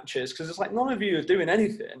shoving matches, because it's like none of you are doing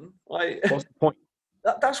anything. Like, what's the point?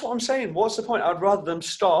 That's what I'm saying. What's the point? I'd rather them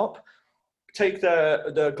stop, take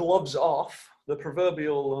the gloves off, the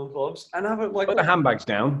proverbial gloves, and have it like put the handbags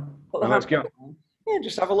down. Let's go. Yeah,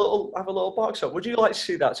 just have a little box up. Would you like to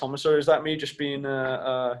see that, Thomas, or is that me just being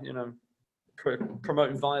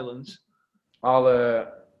promoting violence? I'm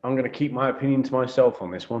going to keep my opinion to myself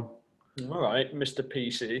on this one. All right, Mr.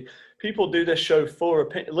 PC. People do this show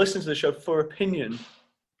listen to the show for opinion.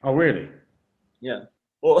 Oh, really? Yeah.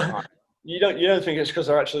 Well, you don't think it's because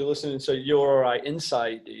they're actually listening, so you're all right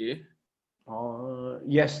inside, do you?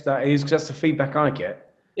 Yes, that is, because that's the feedback I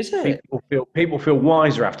get. Is it? People feel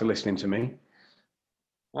wiser after listening to me.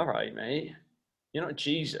 All right, mate. You're not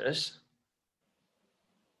Jesus.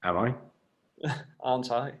 Am I?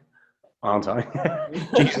 Aren't I? Aren't I?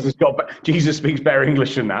 Jesus speaks better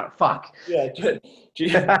English than that. Fuck. Yeah,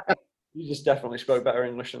 Jesus definitely spoke better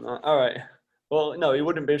English than that. All right. Well, no, he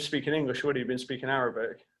wouldn't be speaking English, would he? He'd been speaking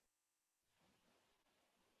Arabic.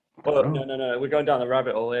 Well, no. We're going down the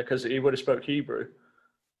rabbit hole here, because he would have spoke Hebrew.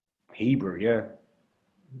 Hebrew, yeah.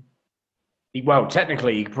 Well,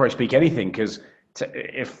 technically, he could probably speak anything, because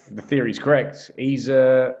if the theory's correct, he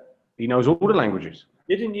knows all the languages.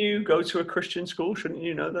 Didn't you go to a Christian school? Shouldn't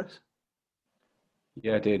you know this?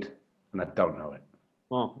 Yeah, I did, and I don't know it.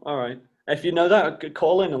 Well, all right. If you know that,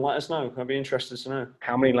 call in and let us know. I'd be interested to know.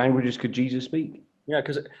 How many languages could Jesus speak? Yeah,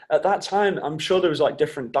 because at that time, I'm sure there was like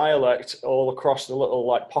different dialects all across the little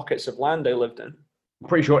like pockets of land they lived in. I'm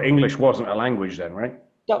pretty sure English wasn't a language then, right?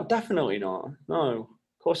 Definitely not. No,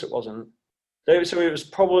 of course it wasn't. So it was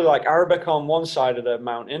probably like Arabic on one side of the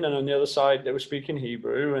mountain, and on the other side they were speaking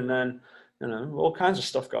Hebrew, and then all kinds of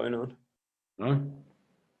stuff going on. No?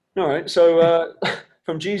 All right, so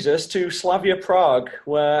from Jesus to Slavia Prague,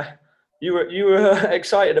 where you were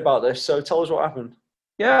excited about this. So tell us what happened.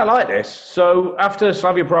 Yeah, I like this. So after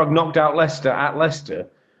Slavia Prague knocked out Leicester at Leicester,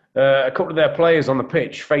 a couple of their players on the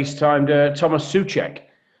pitch FaceTimed Thomas Souček,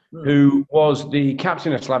 Hmm. who was the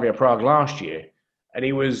captain of Slavia Prague last year. And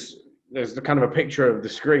there's the kind of a picture of the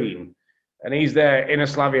screen, and he's there in a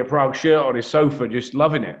Slavia Prague shirt on his sofa, just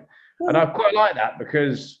loving it. And I quite like that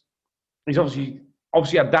because he's obviously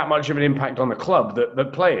had that much of an impact on the club that the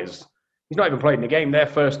players, he's not even played in the game. Their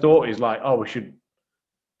first thought is like, oh, we should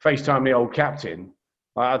FaceTime the old captain.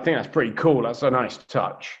 I think that's pretty cool. That's a nice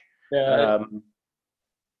touch. Yeah.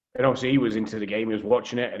 And obviously he was into the game. He was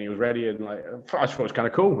watching it and he was ready. And like, I just thought it was kind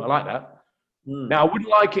of cool. I like that. Hmm. Now, I wouldn't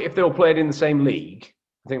like it if they were played in the same league.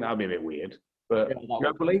 I think that would be a bit weird. But Yeah,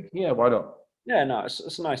 Europa League? Yeah, why not? yeah, no,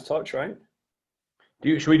 it's a nice touch, right?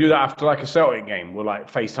 Should we do that after like a Celtic game? We'll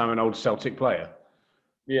like FaceTime an old Celtic player.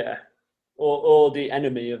 Yeah, or the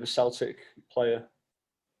enemy of a Celtic player.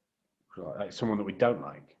 Like someone that we don't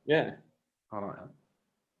like. Yeah, I like that.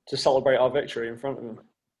 to celebrate our victory in front of them.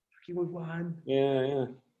 We won. Yeah, yeah.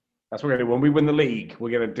 That's what we're going to do. When we win the league,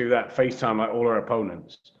 we're going to do that FaceTime like all our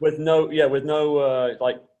opponents. With no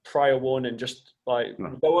like prior warning, just like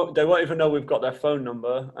No. they won't even know we've got their phone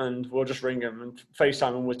number, and we'll just ring them and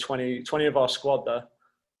FaceTime them with 20 of our squad there.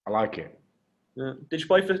 I like it. Yeah. Did you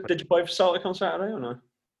play for Celtic on Saturday or no?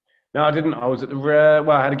 No, I didn't. I was at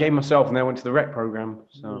I had a game myself and then I went to the rec program.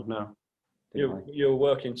 So, no. You were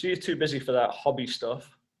working, so you're too busy for that hobby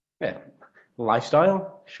stuff. Yeah.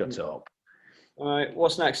 Lifestyle? Shut up. All right,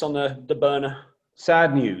 what's next on the burner?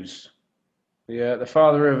 Sad news. The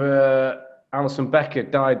father of Alison Becker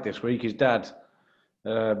died this week. His dad,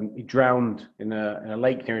 he drowned in a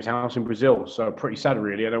lake near his house in Brazil. So pretty sad,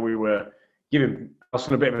 really. I know we were giving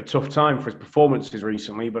Alison a bit of a tough time for his performances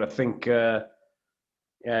recently, but I think he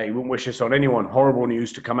wouldn't wish this on anyone. Horrible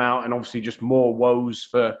news to come out, and obviously just more woes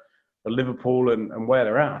for Liverpool and where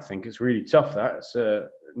they're at. I think it's really tough. That's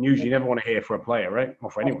news you never want to hear for a player, right? Or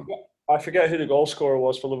for anyone. I forget who the goal scorer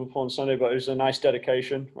was for Liverpool on Sunday, but it was a nice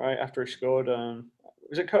dedication, right, after he scored.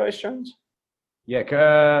 Was it Curtis Jones?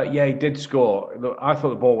 Yeah, he did score. Look, I thought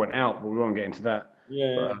the ball went out, but we won't get into that.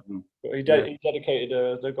 Yeah, but he dedicated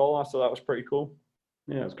the goal after that. Was pretty cool.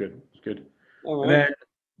 Yeah, it's good. It's good. All And right. then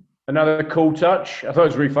another cool touch. I thought it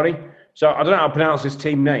was really funny. So I don't know how to pronounce this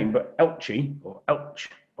team name, but Elche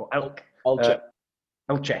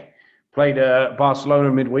played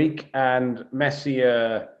Barcelona midweek, and Messi,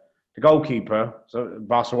 the goalkeeper. So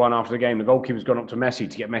Barcelona after the game, the goalkeeper's gone up to Messi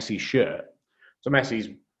to get Messi's shirt. So Messi's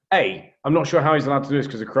I'm not sure how he's allowed to do this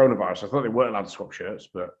because of coronavirus. I thought they weren't allowed to swap shirts,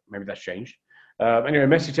 but maybe that's changed. Anyway,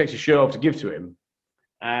 Messi takes his shirt off to give to him,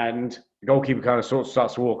 and the goalkeeper kind of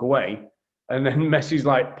starts to walk away, and then Messi's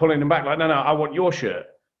like pulling him back, like, no, I want your shirt.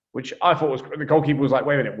 Which I thought was, the goalkeeper was like,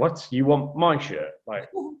 wait a minute, what? You want my shirt? Like,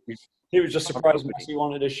 He was just surprised Messi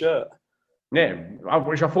wanted his shirt. yeah,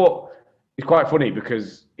 which I thought is quite funny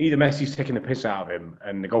because either Messi's taking the piss out of him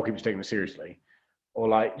and the goalkeeper's taking it seriously, or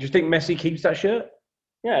like, do you think Messi keeps that shirt?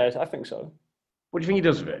 Yeah, I think so. What do you think he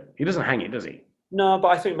does with it? He doesn't hang it, does he? No, but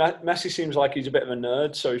I think Messi seems like he's a bit of a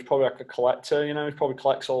nerd, so he's probably like a collector, He probably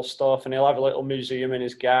collects all stuff, and he'll have a little museum in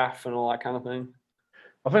his gaff and all that kind of thing.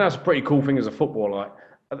 I think that's a pretty cool thing as a footballer. Like,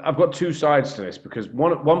 I've got two sides to this because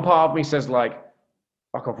one part of me says like,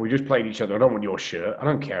 fuck off, we just played each other. I don't want your shirt. I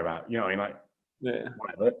don't care about, what I mean? Like, Yeah.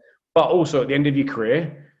 whatever. But also at the end of your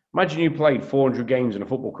career, imagine you played 400 games in a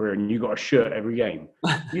football career and you got a shirt every game.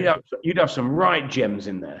 You'd have some right gems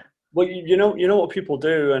in there. Well, you know what people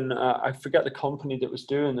do, and I forget the company that was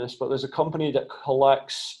doing this, but there's a company that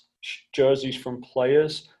collects jerseys from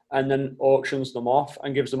players and then auctions them off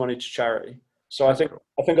and gives the money to charity. So I think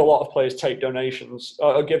a lot of players take donations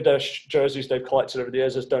or give their jerseys they've collected over the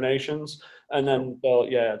years as donations, and then they'll.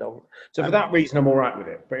 So for that reason, I'm all right with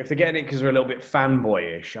it. But if they're getting it because they're a little bit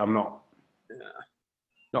fanboyish, I'm not. Yeah.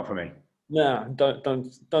 Not for me. No, don't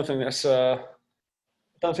think that's.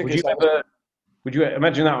 Don't think. Would you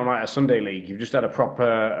imagine that on like a Sunday league? You've just had a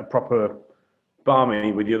proper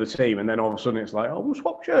barmy with the other team, and then all of a sudden it's like, oh, we'll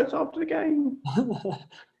swap shirts after the game.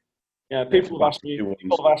 Yeah, people have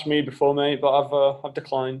asked me before, mate, but I've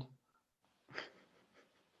declined.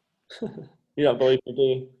 You don't believe me, do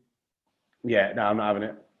you? Yeah, no, I'm not having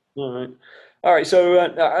it. All right. All right, so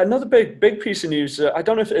another big piece of news. I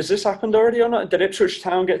don't know if has this happened already or not. Did Ipswich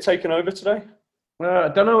Town get taken over today? I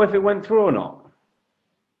don't know if it went through or not,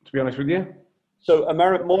 to be honest with you. So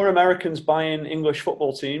more Americans buying English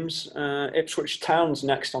football teams. Ipswich Town's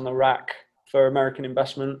next on the rack for American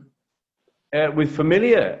investment. With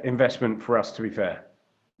familiar investment for us, to be fair.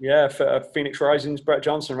 Yeah, for Phoenix Rising's Brett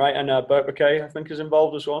Johnson, right? And Bert McKay, I think, is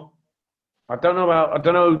involved as well. I don't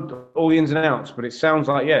know all the ins and outs, but it sounds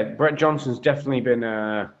like, yeah, Brett Johnson's definitely been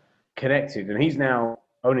connected, and he's now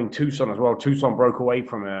owning Tucson as well. Tucson broke away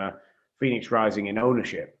from Phoenix Rising in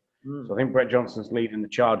ownership. So I think Brett Johnson's leading the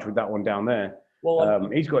charge with that one down there. Well,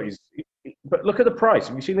 he's got his, but look at the price.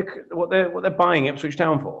 Have you seen what they're buying Ipswich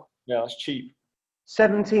Town for? yeah, that's cheap.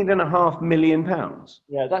 £17.5 million.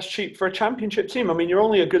 Yeah, that's cheap for a championship team. I mean, you're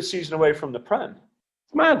only a good season away from the Prem.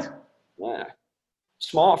 It's mad. Yeah,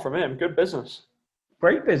 smart from him. Good business.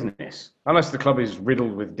 Great business, unless the club is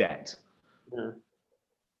riddled with debt. Yeah.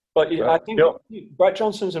 But I think Brett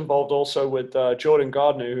Johnson's involved also with Jordan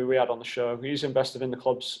Gardner, who we had on the show. He's invested in the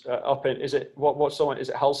clubs up in, is it, what's the one? Is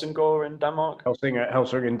it Helsingør in Denmark?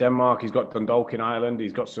 Helsingør in Denmark. He's got Dundalk in Ireland.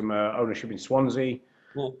 He's got some ownership in Swansea.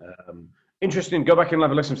 Yeah. Interesting. Go back and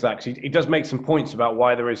have a listen to that, because he does make some points about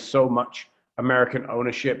why there is so much American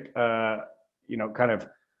ownership, kind of,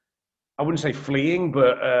 I wouldn't say fleeing,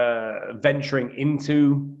 but venturing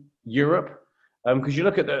into Europe. Because you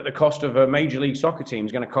look at the cost of a Major League Soccer team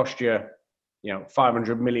is going to cost you,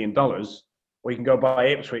 $500 million, or you can go buy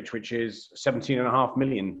Ipswich, which is $17.5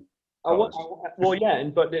 million. Well, yeah,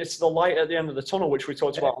 but it's the light at the end of the tunnel, which we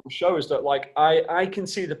talked about on the show, is that like I can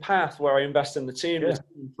see the path where I invest in the team, the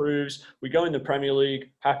team improves, we go in the Premier League,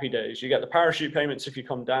 happy days. You get the parachute payments if you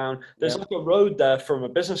come down. There's like a road there from a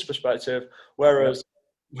business perspective, whereas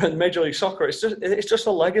when Major League Soccer, it's just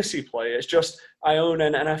a legacy play. It's just, I own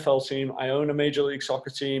an NFL team, I own a Major League Soccer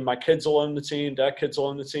team, my kids will own the team, their kids will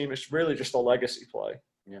own the team. It's really just a legacy play.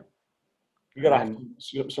 Yeah. You got to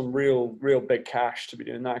have some real big cash to be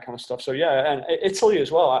doing that kind of stuff. So yeah, and Italy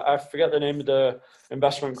as well. I forget the name of the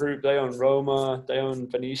investment group. They own Roma, they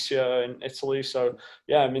own Venezia in Italy. So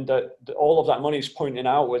yeah, I mean, all of that money is pointing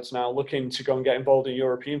outwards now, looking to go and get involved in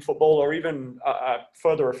European football, or even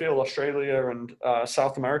further afield, Australia and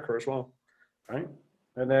South America as well. Right.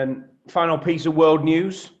 And then final piece of world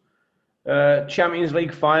news: Champions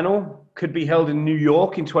League final could be held in New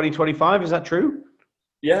York in 2025. Is that true?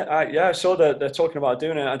 Yeah, I saw that they're talking about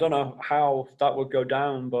doing it. I don't know how that would go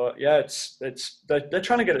down, but yeah, they're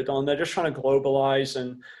trying to get it done. They're just trying to globalize,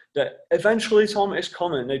 and that eventually, Tom, it's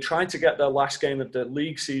coming. They tried to get their last game of the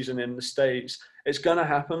league season in the States. It's going to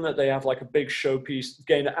happen that they have like a big showpiece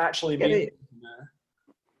game that actually means there.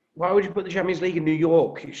 Why would you put the Champions League in New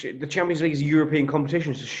York? The Champions League is a European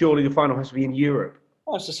competition, so surely the final has to be in Europe.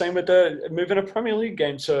 Well, it's the same with moving a Premier League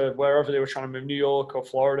game to wherever they were trying to move, New York or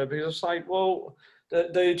Florida, because it's like, well,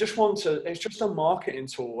 they just want to, it's just a marketing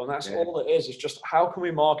tool, and that's all it is. It's just, how can we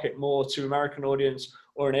market more to American audience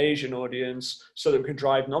or an Asian audience so that we can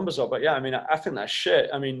drive numbers up? But yeah, I mean, I think that's shit.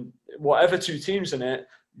 I mean, whatever two teams in it,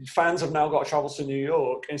 fans have now got to travel to New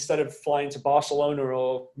York instead of flying to Barcelona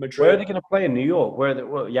or Madrid. Where are they going to play in New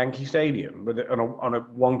York? Yankee Stadium, on a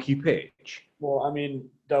wonky pitch? Well, I mean,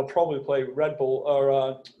 they'll probably play Red Bull,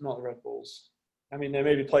 or not the Red Bulls. I mean, they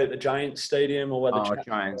maybe play at the Giants Stadium, or where the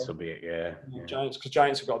Giants will be it, yeah. Giants, because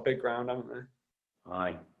Giants have got a big ground, haven't they?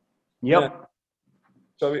 Aye. Yep. Yeah.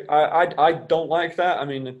 So I don't like that. I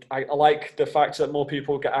mean, I like the fact that more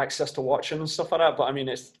people get access to watching and stuff like that, but I mean,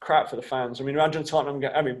 it's crap for the fans. I mean, imagine Tottenham,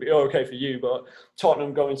 okay for you, but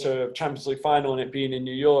Tottenham going to Champions League final and it being in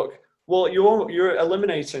New York. Well, you're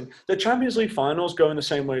eliminating the Champions League finals going the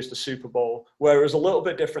same way as the Super Bowl, where it was a little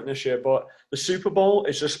bit different this year, but the Super Bowl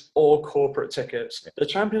is just all corporate tickets. The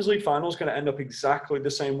Champions League final is going to end up exactly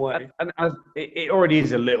the same way. And it already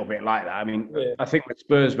is a little bit like that. I mean, I think when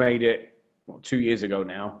Spurs made it 2 years ago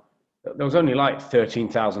now, there was only like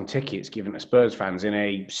 13,000 tickets given to Spurs fans in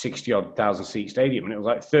a 60-odd thousand seat stadium, and it was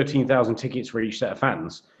like 13,000 tickets for each set of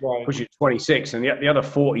fans, pushing 26, and the other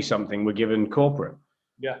 40-something were given corporate.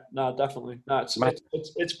 Yeah, no, definitely. No, it's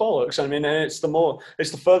bollocks. I mean, and it's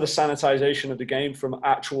the further sanitization of the game from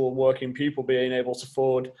actual working people being able to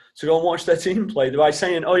afford to go and watch their team play by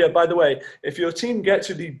saying, oh yeah, by the way, if your team get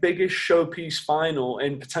to the biggest showpiece final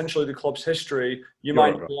in potentially the club's history, you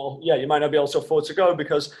might not be able to afford to go,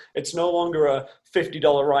 because it's no longer a $50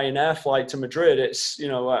 Ryanair flight to Madrid. It's, a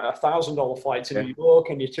 $1,000 flight to New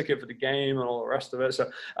York, and your ticket for the game and all the rest of it.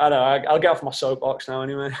 So I don't know. I'll get off my soapbox now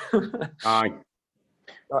anyway. Aye.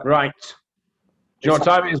 Right. Do you know what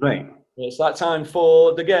time it is, mate? It's that time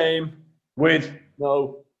for the game. With?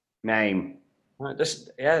 No. Name. Right, this is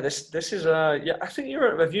yeah. I think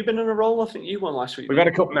have you been in a roll? I think you won last week. We've had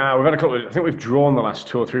a couple now. We've had a couple. I think we've drawn the last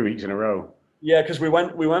 2 or 3 weeks in a row. Yeah, because we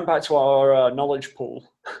went back to our knowledge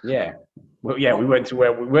pool. Yeah. Well, yeah, we went to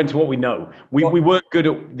what we know. We weren't good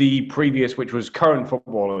at the previous, which was current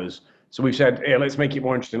footballers. So we've said, yeah, let's make it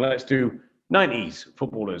more interesting. Let's do 90s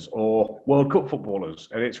footballers or World Cup footballers,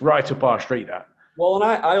 and it's right up our street. That. Well, and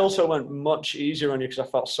I also went much easier on you because I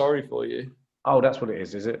felt sorry for you. Oh, that's what it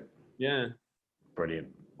is it? Yeah. Brilliant.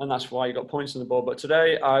 And that's why you got points on the board. But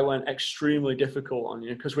today I went extremely difficult on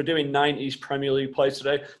you because we're doing 90s Premier League play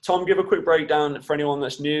today. Tom, give a quick breakdown for anyone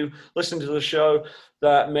that's new, listening to the show,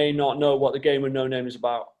 that may not know what the game with no name is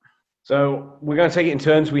about. So we're going to take it in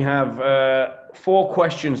turns. We have 4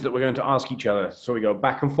 questions that we're going to ask each other. So we go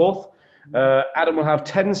back and forth. Adam will have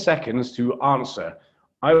 10 seconds to answer.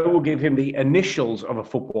 I will give him the initials of a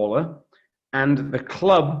footballer and the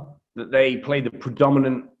club that they play the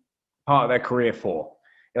predominant part of their career for.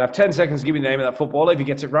 You'll have 10 seconds to give me the name of that footballer. If he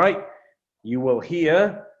gets it right, you will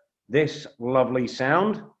hear this lovely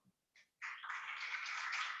sound.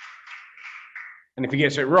 And if he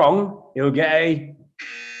gets it wrong, he'll get a...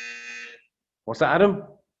 What's that, Adam?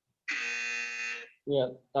 Yeah,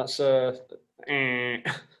 that's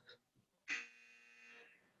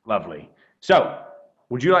Lovely. So,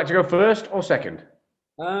 would you like to go first or second?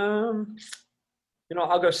 I'll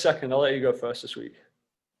go second. I'll let you go first this week.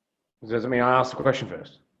 Does it mean I ask the question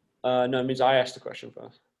first? No, it means I asked the question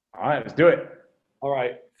first. All right, let's do it. All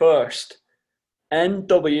right, first,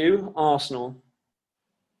 NW Arsenal.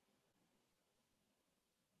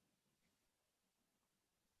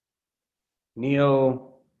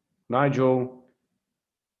 Neil, Nigel,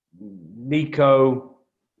 Nico,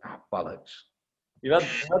 bollocks. You've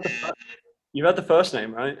had the first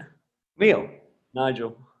name, right? Neil.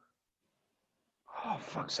 Nigel. Oh,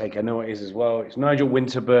 fuck's sake, I know it is as well. It's Nigel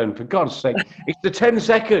Winterburn. For God's sake, it's the 10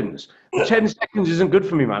 seconds. The 10 seconds isn't good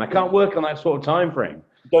for me, man. I can't work on that sort of time frame.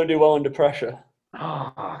 Don't do well under pressure.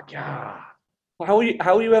 Oh, God. How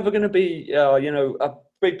are you ever going to be, a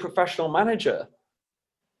big professional manager?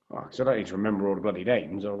 Oh, because I don't need to remember all the bloody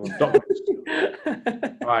names or documents.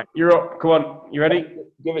 All right, you're up. Come on. You ready?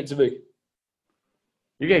 Give it to me.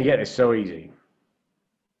 You're going to get this so easy.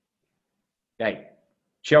 Okay.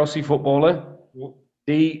 Chelsea footballer.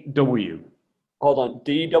 DW. Hold on.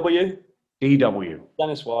 DW? DW.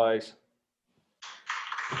 Dennis Wise.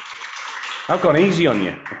 I've gone easy on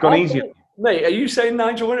you. Mate, are you saying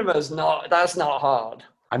Nigel Winterburn? That's not hard.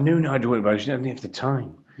 I knew Nigel Winterburn. I just didn't have the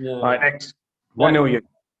time. Yeah. All right, next. 1-0 you.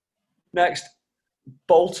 Next.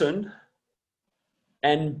 Bolton.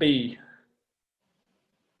 NB.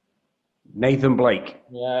 Nathan Blake.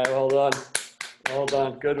 Yeah, well done. Well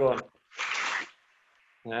done. Good one.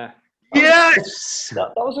 Yeah. Yes!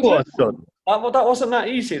 That was a good one. That wasn't that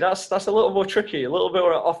easy. That's a little more tricky, a little bit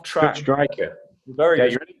off track. Good striker. Very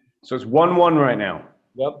good. You ready? So it's 1-1 right now.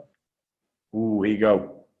 Yep. Ooh, here you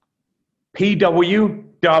go. PW,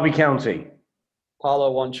 Derby County.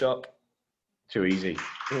 Paulo one chop. Too easy.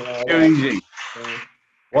 Yeah, Too easy. Yeah.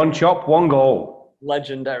 One chop, one goal.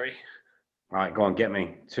 Legendary. All right, go on, get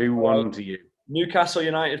me. 2-1 to you. Newcastle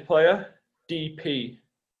United player, DP.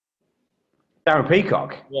 Darren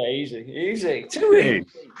Peacock. Yeah, easy. Too easy.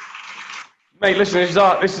 Mate, listen, this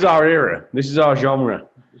is our era. This is our genre.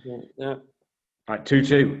 Yeah. All right,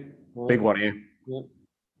 2-2. Yeah. Big one here. Yeah.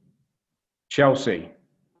 Chelsea.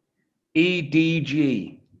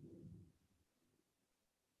 EDG.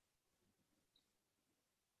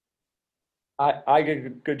 I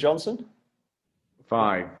get Good Johnson.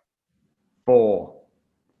 5, 4,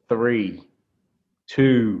 3,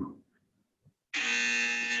 2.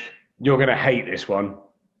 You're going to hate this one.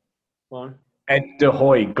 One. Ed De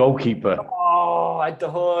Hoy, goalkeeper. Oh, Ed De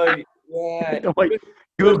Hoy. Yeah. Ed De Hoy.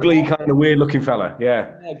 Googly, kind of weird looking fella.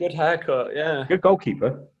 Yeah. Yeah, good haircut. Yeah. Good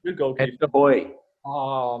goalkeeper. Good goalkeeper. Ed De Hoy.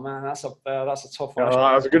 Oh man, that's a tough one. Oh,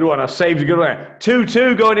 that was a good one. I saved a good one.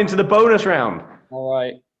 2-2 going into the bonus round. All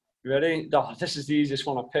right. You ready? Oh, this is the easiest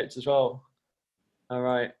one I picked as well. All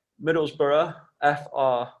right. Middlesbrough,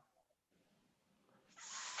 FR.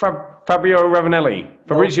 Fabio Ravanelli.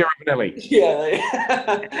 Fabrizio Ravanelli. Yeah.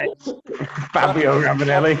 Fabio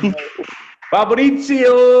Ravanelli.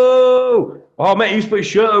 Fabrizio! Oh, mate, he used to put his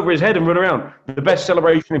shirt over his head and run around. The best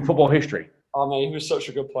celebration in football history. Oh, man, he was such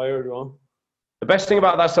a good player as well. The best thing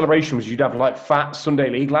about that celebration was you'd have like fat Sunday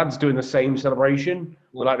League lads doing the same celebration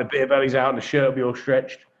with like the beer bellies out and the shirt would be all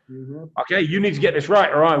stretched. Mm-hmm. Okay, you need to get this right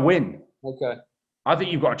or I win. Okay. I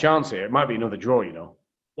think you've got a chance here. It might be another draw, you know.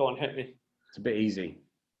 Go on, hit me. It's a bit easy.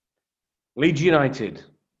 Leeds United.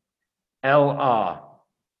 LR.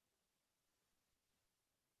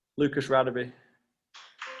 Lucas Radaby.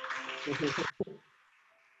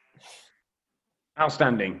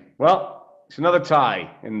 Outstanding. Well, it's another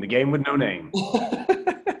tie in the game with no name.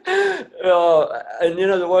 And you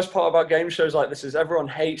know, the worst part about game shows like this is everyone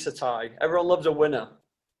hates a tie. Everyone loves a winner.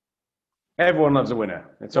 Everyone loves a winner.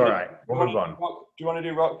 It's all right. We'll move on. Do you want to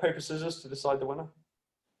do rock, paper, scissors to decide the winner?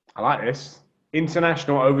 I like this.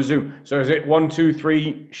 International over Zoom. So is it 1, 2,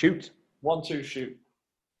 3, shoot? 1, 2, shoot.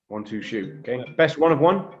 1, 2, shoot. Okay. Yeah. Best one of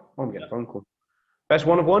one? Oh, I'm getting a phone call. Best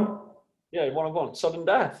one of one? Yeah, 1 of 1. Sudden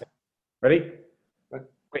death. Ready?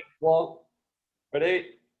 Wait. 1. Ready?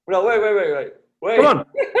 No, wait. Come on.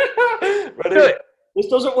 Ready? Do it. This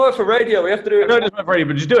doesn't work for radio. We have to do it. No, it doesn't work for radio,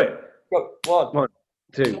 but just do it. Go. 1,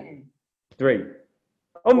 2, 3.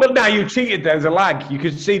 Oh, but now you cheated. There's a lag. You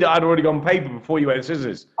could see that I'd already gone paper before you went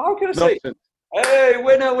scissors. How can I say? Hey,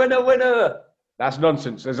 winner. That's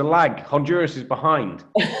nonsense. There's a lag. Honduras is behind.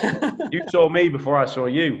 You saw me before I saw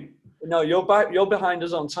you. No, you're behind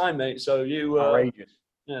us on time, mate. So you. Outrageous.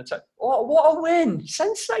 Yeah. What a win!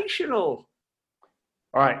 Sensational.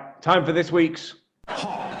 All right, time for this week's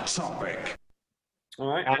hot topic. All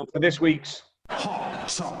right. And for this week's hot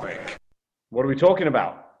topic, what are we talking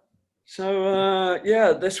about? So,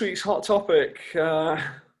 this week's hot topic.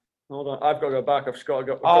 Hold on, I've got to go back. I've got to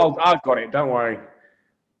go. I've got it. Don't worry.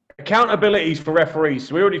 Accountabilities for referees.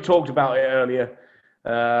 So we already talked about it earlier.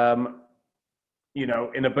 You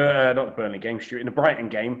know, in the not the Burnley game, Stuart, in the Brighton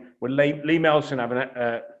game, with Lee Mason having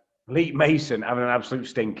an absolute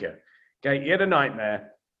stinker. Okay, he had a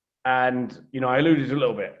nightmare, and you know, I alluded a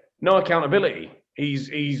little bit. No accountability.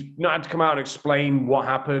 He's not had to come out and explain what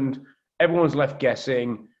happened. Everyone's left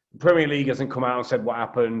guessing. The Premier League hasn't come out and said what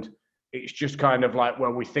happened. It's just kind of like,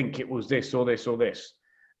 well, we think it was this or this or this.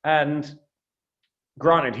 And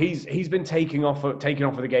granted, he's been taken off of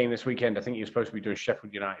the game this weekend. I think he was supposed to be doing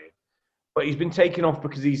Sheffield United, but he's been taken off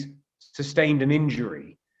because he's sustained an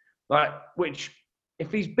injury. Which,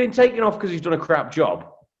 if he's been taken off because he's done a crap job,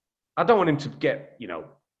 I don't want him to get, you know,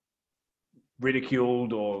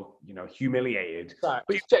 ridiculed or, you know, humiliated. Right.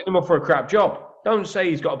 But you've taken him off for a crap job. Don't say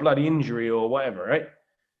he's got a bloody injury or whatever, right?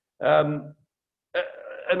 And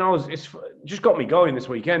it's just got me going this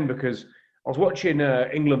weekend because I was watching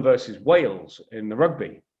England versus Wales in the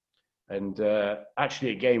rugby, and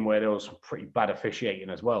actually a game where there was some pretty bad officiating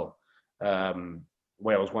as well.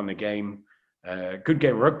 Wales won the game, good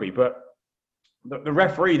game of rugby, but the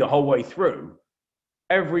referee the whole way through,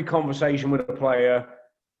 every conversation with a player,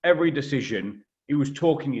 every decision, he was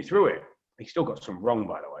talking you through it. He still got some wrong,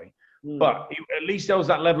 by the way. But at least there was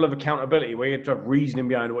that level of accountability where you had to have reasoning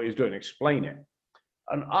behind what he was doing, explain it.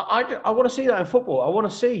 And I want to see that in football. I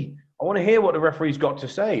want to hear what the referee's got to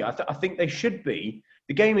say. I think they should be.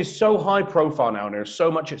 The game is so high profile now and there's so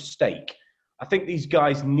much at stake. I think these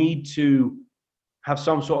guys need to have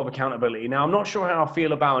some sort of accountability. Now, I'm not sure how I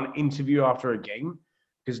feel about an interview after a game,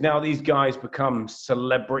 because now these guys become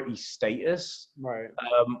celebrity status, right?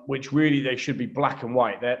 Which really they should be black and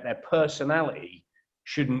white. Their personality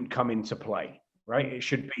shouldn't come into play, right? It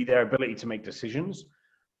should be their ability to make decisions.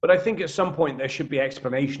 But I think at some point there should be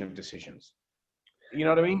explanation of decisions. You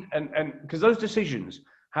know what I mean? And because those decisions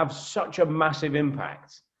have such a massive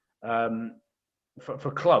impact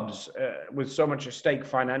for clubs with so much at stake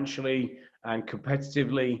financially and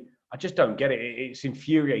competitively. I just don't get it. It's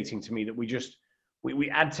infuriating to me that we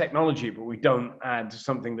add technology, but we don't add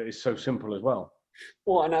something that is so simple as well.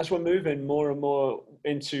 Well, and as we're moving more and more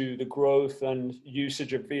into the growth and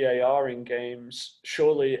usage of VAR in games,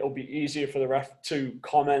 surely it'll be easier for the ref to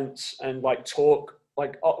comment and talk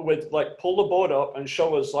pull the board up and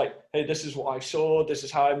show us hey, this is what I saw, this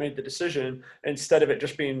is how I made the decision, instead of it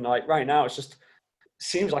just being right now it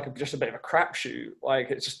seems like just a bit of a crapshoot.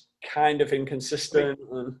 It's just kind of inconsistent.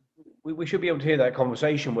 We should be able to hear that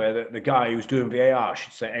conversation where the guy who's doing VAR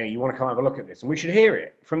should say, hey, you want to come have a look at this? And we should hear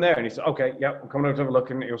it from there. And he's okay, yeah, I'm coming over to have a look.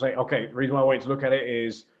 And he'll say, okay, the reason why I wanted to look at it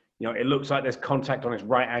is, you know, it looks like there's contact on his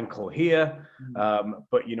right ankle here.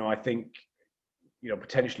 But, you know, I think, you know,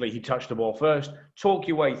 potentially he touched the ball first. Talk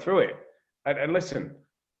your way through it. And listen,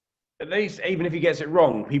 at least even if he gets it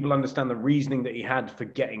wrong, people understand the reasoning that he had for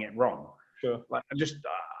getting it wrong. Sure.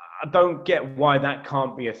 I don't get why that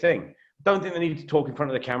can't be a thing. Don't think they need to talk in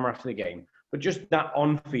front of the camera after the game, but just that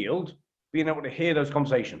on field, being able to hear those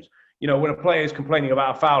conversations. You know, when a player is complaining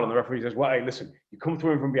about a foul and the referee says, well, hey, listen, you come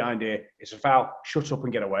through from behind here, it's a foul, shut up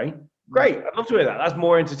and get away. Great, I'd love to hear that. That's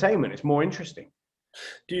more entertainment. It's more interesting.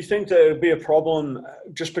 Do you think there would be a problem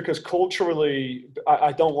just because culturally,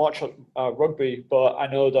 I don't watch rugby, but I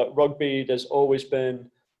know that rugby, there's always been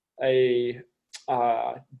a...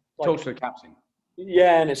 Talk to the captain.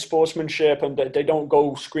 Yeah, and it's sportsmanship, and they don't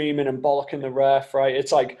go screaming and bollocking the ref, right?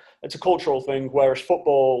 It's like it's a cultural thing. Whereas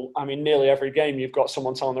football, I mean, nearly every game you've got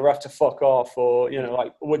someone telling the ref to fuck off, or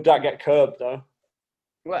like, would that get curbed though?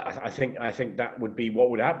 Well, I think that would be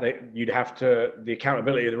what would happen. You'd have to the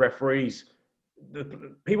accountability of the referees.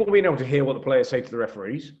 The people being able to hear what the players say to the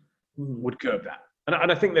referees would curb that.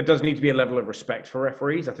 And I think there does need to be a level of respect for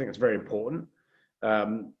referees. I think it's very important.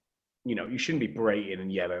 You shouldn't be berating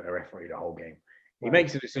and yelling at a referee the whole game. He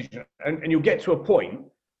makes a decision, and you'll get to a point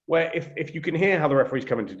where if you can hear how the referees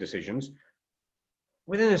come into decisions,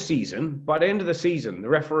 within a season, by the end of the season, the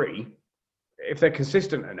referee, if they're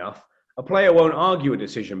consistent enough, a player won't argue a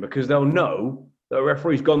decision because they'll know that a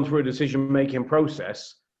referee's gone through a decision-making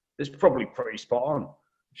process that's probably pretty spot on.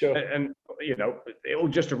 Sure. And it'll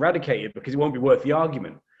just eradicate it because it won't be worth the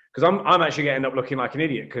argument. Because I'm actually going to end up looking like an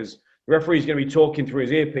idiot because the referee's going to be talking through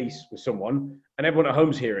his earpiece with someone and everyone at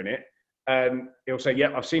home's hearing it. And he'll say,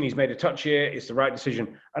 "Yep, I've seen he's made a touch here. It's the right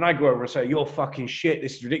decision." And I go over and say, "You're fucking shit.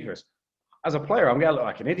 This is ridiculous." As a player, I'm going to look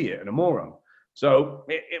like an idiot and a moron. So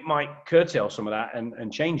it might curtail some of that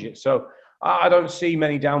and change it. So I don't see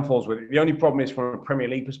many downfalls with it. The only problem is from a Premier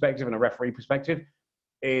League perspective and a referee perspective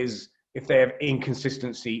is if they have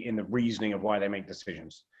inconsistency in the reasoning of why they make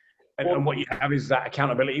decisions. And what you have is that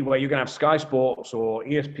accountability where you're going to have Sky Sports or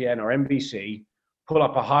ESPN or NBC pull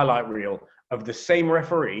up a highlight reel of the same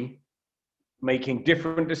referee making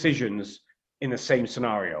different decisions in the same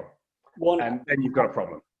scenario. And then you've got a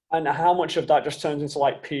problem. And how much of that just turns into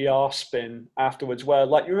like PR spin afterwards, where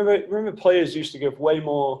like you remember players used to give way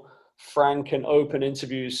more frank and open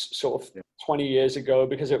interviews sort of 20 years ago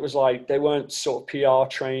because it was like they weren't sort of PR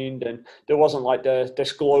trained and there wasn't like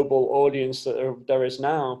this global audience that there is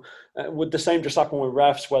now. Would the same just happen with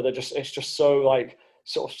refs where it's just so like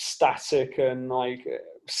sort of static and like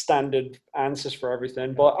standard answers for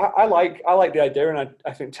everything? But I like the idea, and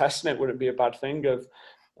I think testing it wouldn't be a bad thing of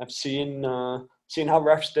seeing how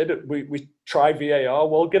refs did it. We try VAR.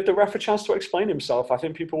 Well, give the ref a chance to explain himself. I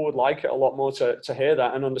think people would like it a lot more to hear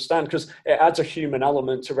that and understand because it adds a human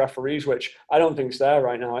element to referees, which I don't think is there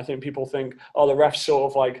right now. I think people think, oh, the ref's sort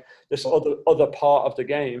of like this other part of the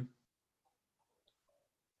game.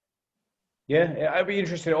 Yeah, I'd be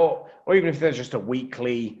interested, or even if there's just a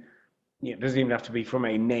weekly, it doesn't even have to be from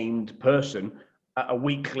a named person, a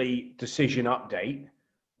weekly decision update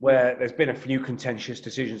where there's been a few contentious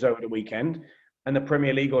decisions over the weekend and the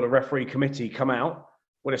Premier League or the referee committee come out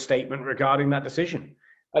with a statement regarding that decision.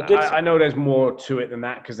 I know there's more to it than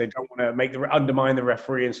that because they don't want to undermine the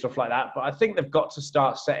referee and stuff like that, but I think they've got to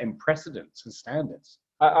start setting precedents and standards.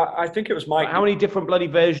 I think it was Mike. How many different bloody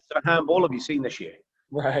versions of handball have you seen this year?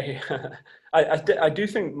 Right. I do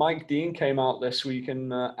think Mike Dean came out this week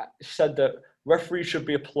and said that referees should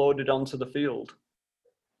be applauded onto the field.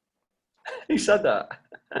 He said that.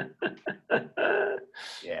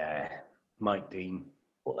 Yeah, Mike Dean.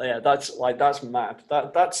 Well, yeah, that's mad.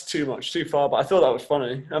 That's too far. But I thought that was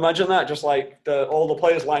funny. Imagine that, just like all the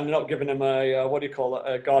players lining up, giving him a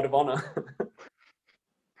a guard of honor.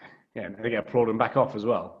 Yeah, and they get applauded back off as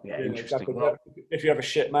well. Yeah, interesting. Exactly. Well, if you have a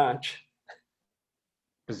shit match.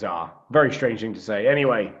 Bizarre. Very strange thing to say.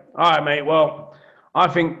 Anyway, all right, mate. Well, I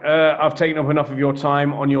think I've taken up enough of your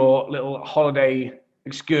time on your little holiday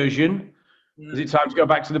excursion. Is it time to go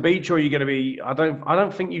back to the beach, or are you going to be? I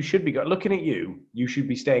don't think you should be. Looking at you, you should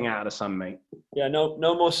be staying out of the sun, mate. Yeah, no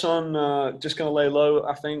more sun. Just going to lay low.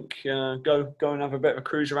 I think go and have a bit of a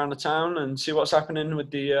cruise around the town and see what's happening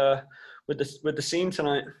with the scene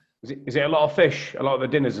tonight. Is it a lot of fish? A lot of the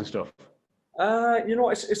dinners and stuff.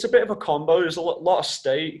 It's a bit of a combo. There's a lot of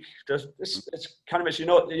steak. It's kind of you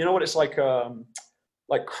know what it's like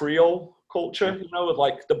Creole culture. With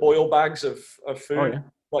like the boil bags of food. Oh, yeah.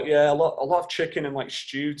 Like a lot of chicken and like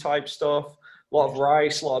stew type stuff. A lot of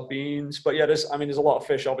rice, a lot of beans. But yeah, there's a lot of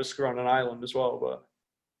fish obviously on an island as well.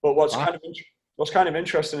 But what's kind of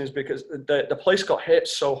interesting is because the place got hit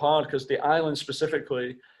so hard because the island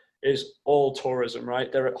specifically is all tourism,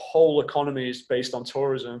 right? Their whole economy is based on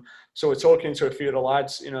tourism. So we're talking to a few of the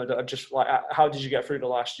lads, that are just like, how did you get through the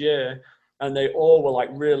last year? And they all were like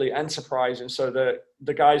really enterprising. So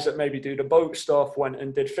the guys that maybe do the boat stuff went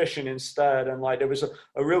and did fishing instead. And like, there was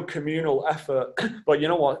a real communal effort. But you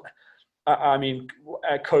know what? I mean,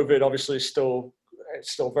 COVID obviously is still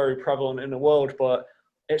very prevalent in the world, but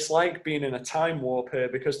it's like being in a time warp here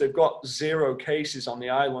because they've got 0 cases on the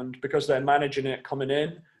island because they're managing it coming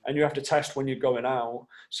in. And you have to test when you're going out.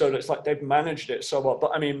 So it's like they've managed it so well. But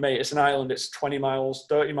I mean, mate, it's an island. It's 20 miles,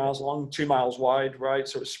 30 miles long, 2 miles wide, right?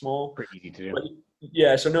 So it's small. Pretty easy to do.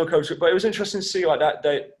 Yeah, so no coach, but it was interesting to see like that.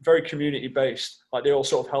 They very community based. Like they all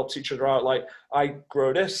sort of helped each other out. Like I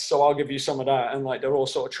grow this, so I'll give you some of that, and like they're all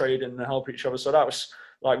sort of trading and help each other. So that was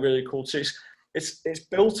like really cool to see. It's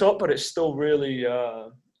built up, but it's still really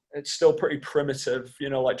it's still pretty primitive. You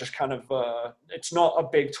know, like just kind of it's not a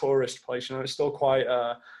big tourist place. You know, it's still quite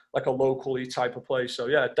like a locally type of place. So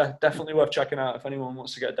yeah, definitely worth checking out if anyone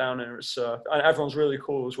wants to get down there. It's and everyone's really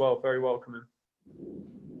cool as well, very welcoming.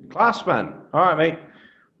 Class, man. All right, mate.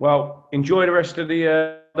 Well, enjoy the rest of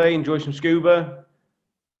the day. Enjoy some scuba.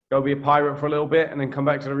 Go be a pirate for a little bit and then come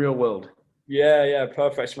back to the real world. Yeah,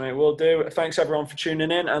 perfect, mate. We'll do. Thanks, everyone, for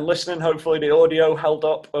tuning in and listening. Hopefully the audio held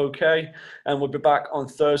up okay. And we'll be back on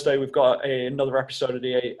Thursday. We've got another episode of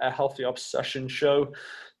the A Healthy Obsession show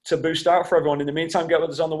to boost out for everyone. In the meantime, get with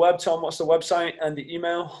us on the web. Tom, what's the website and the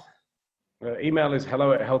email? Email is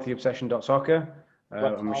hello@healthyobsession.soccer.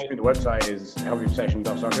 I'm assuming the website is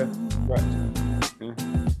healthyobsession.soccer. Right.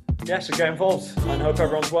 Yeah, so get involved and hope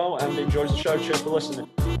everyone's well and enjoys the show. Cheers for listening.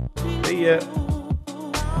 See ya.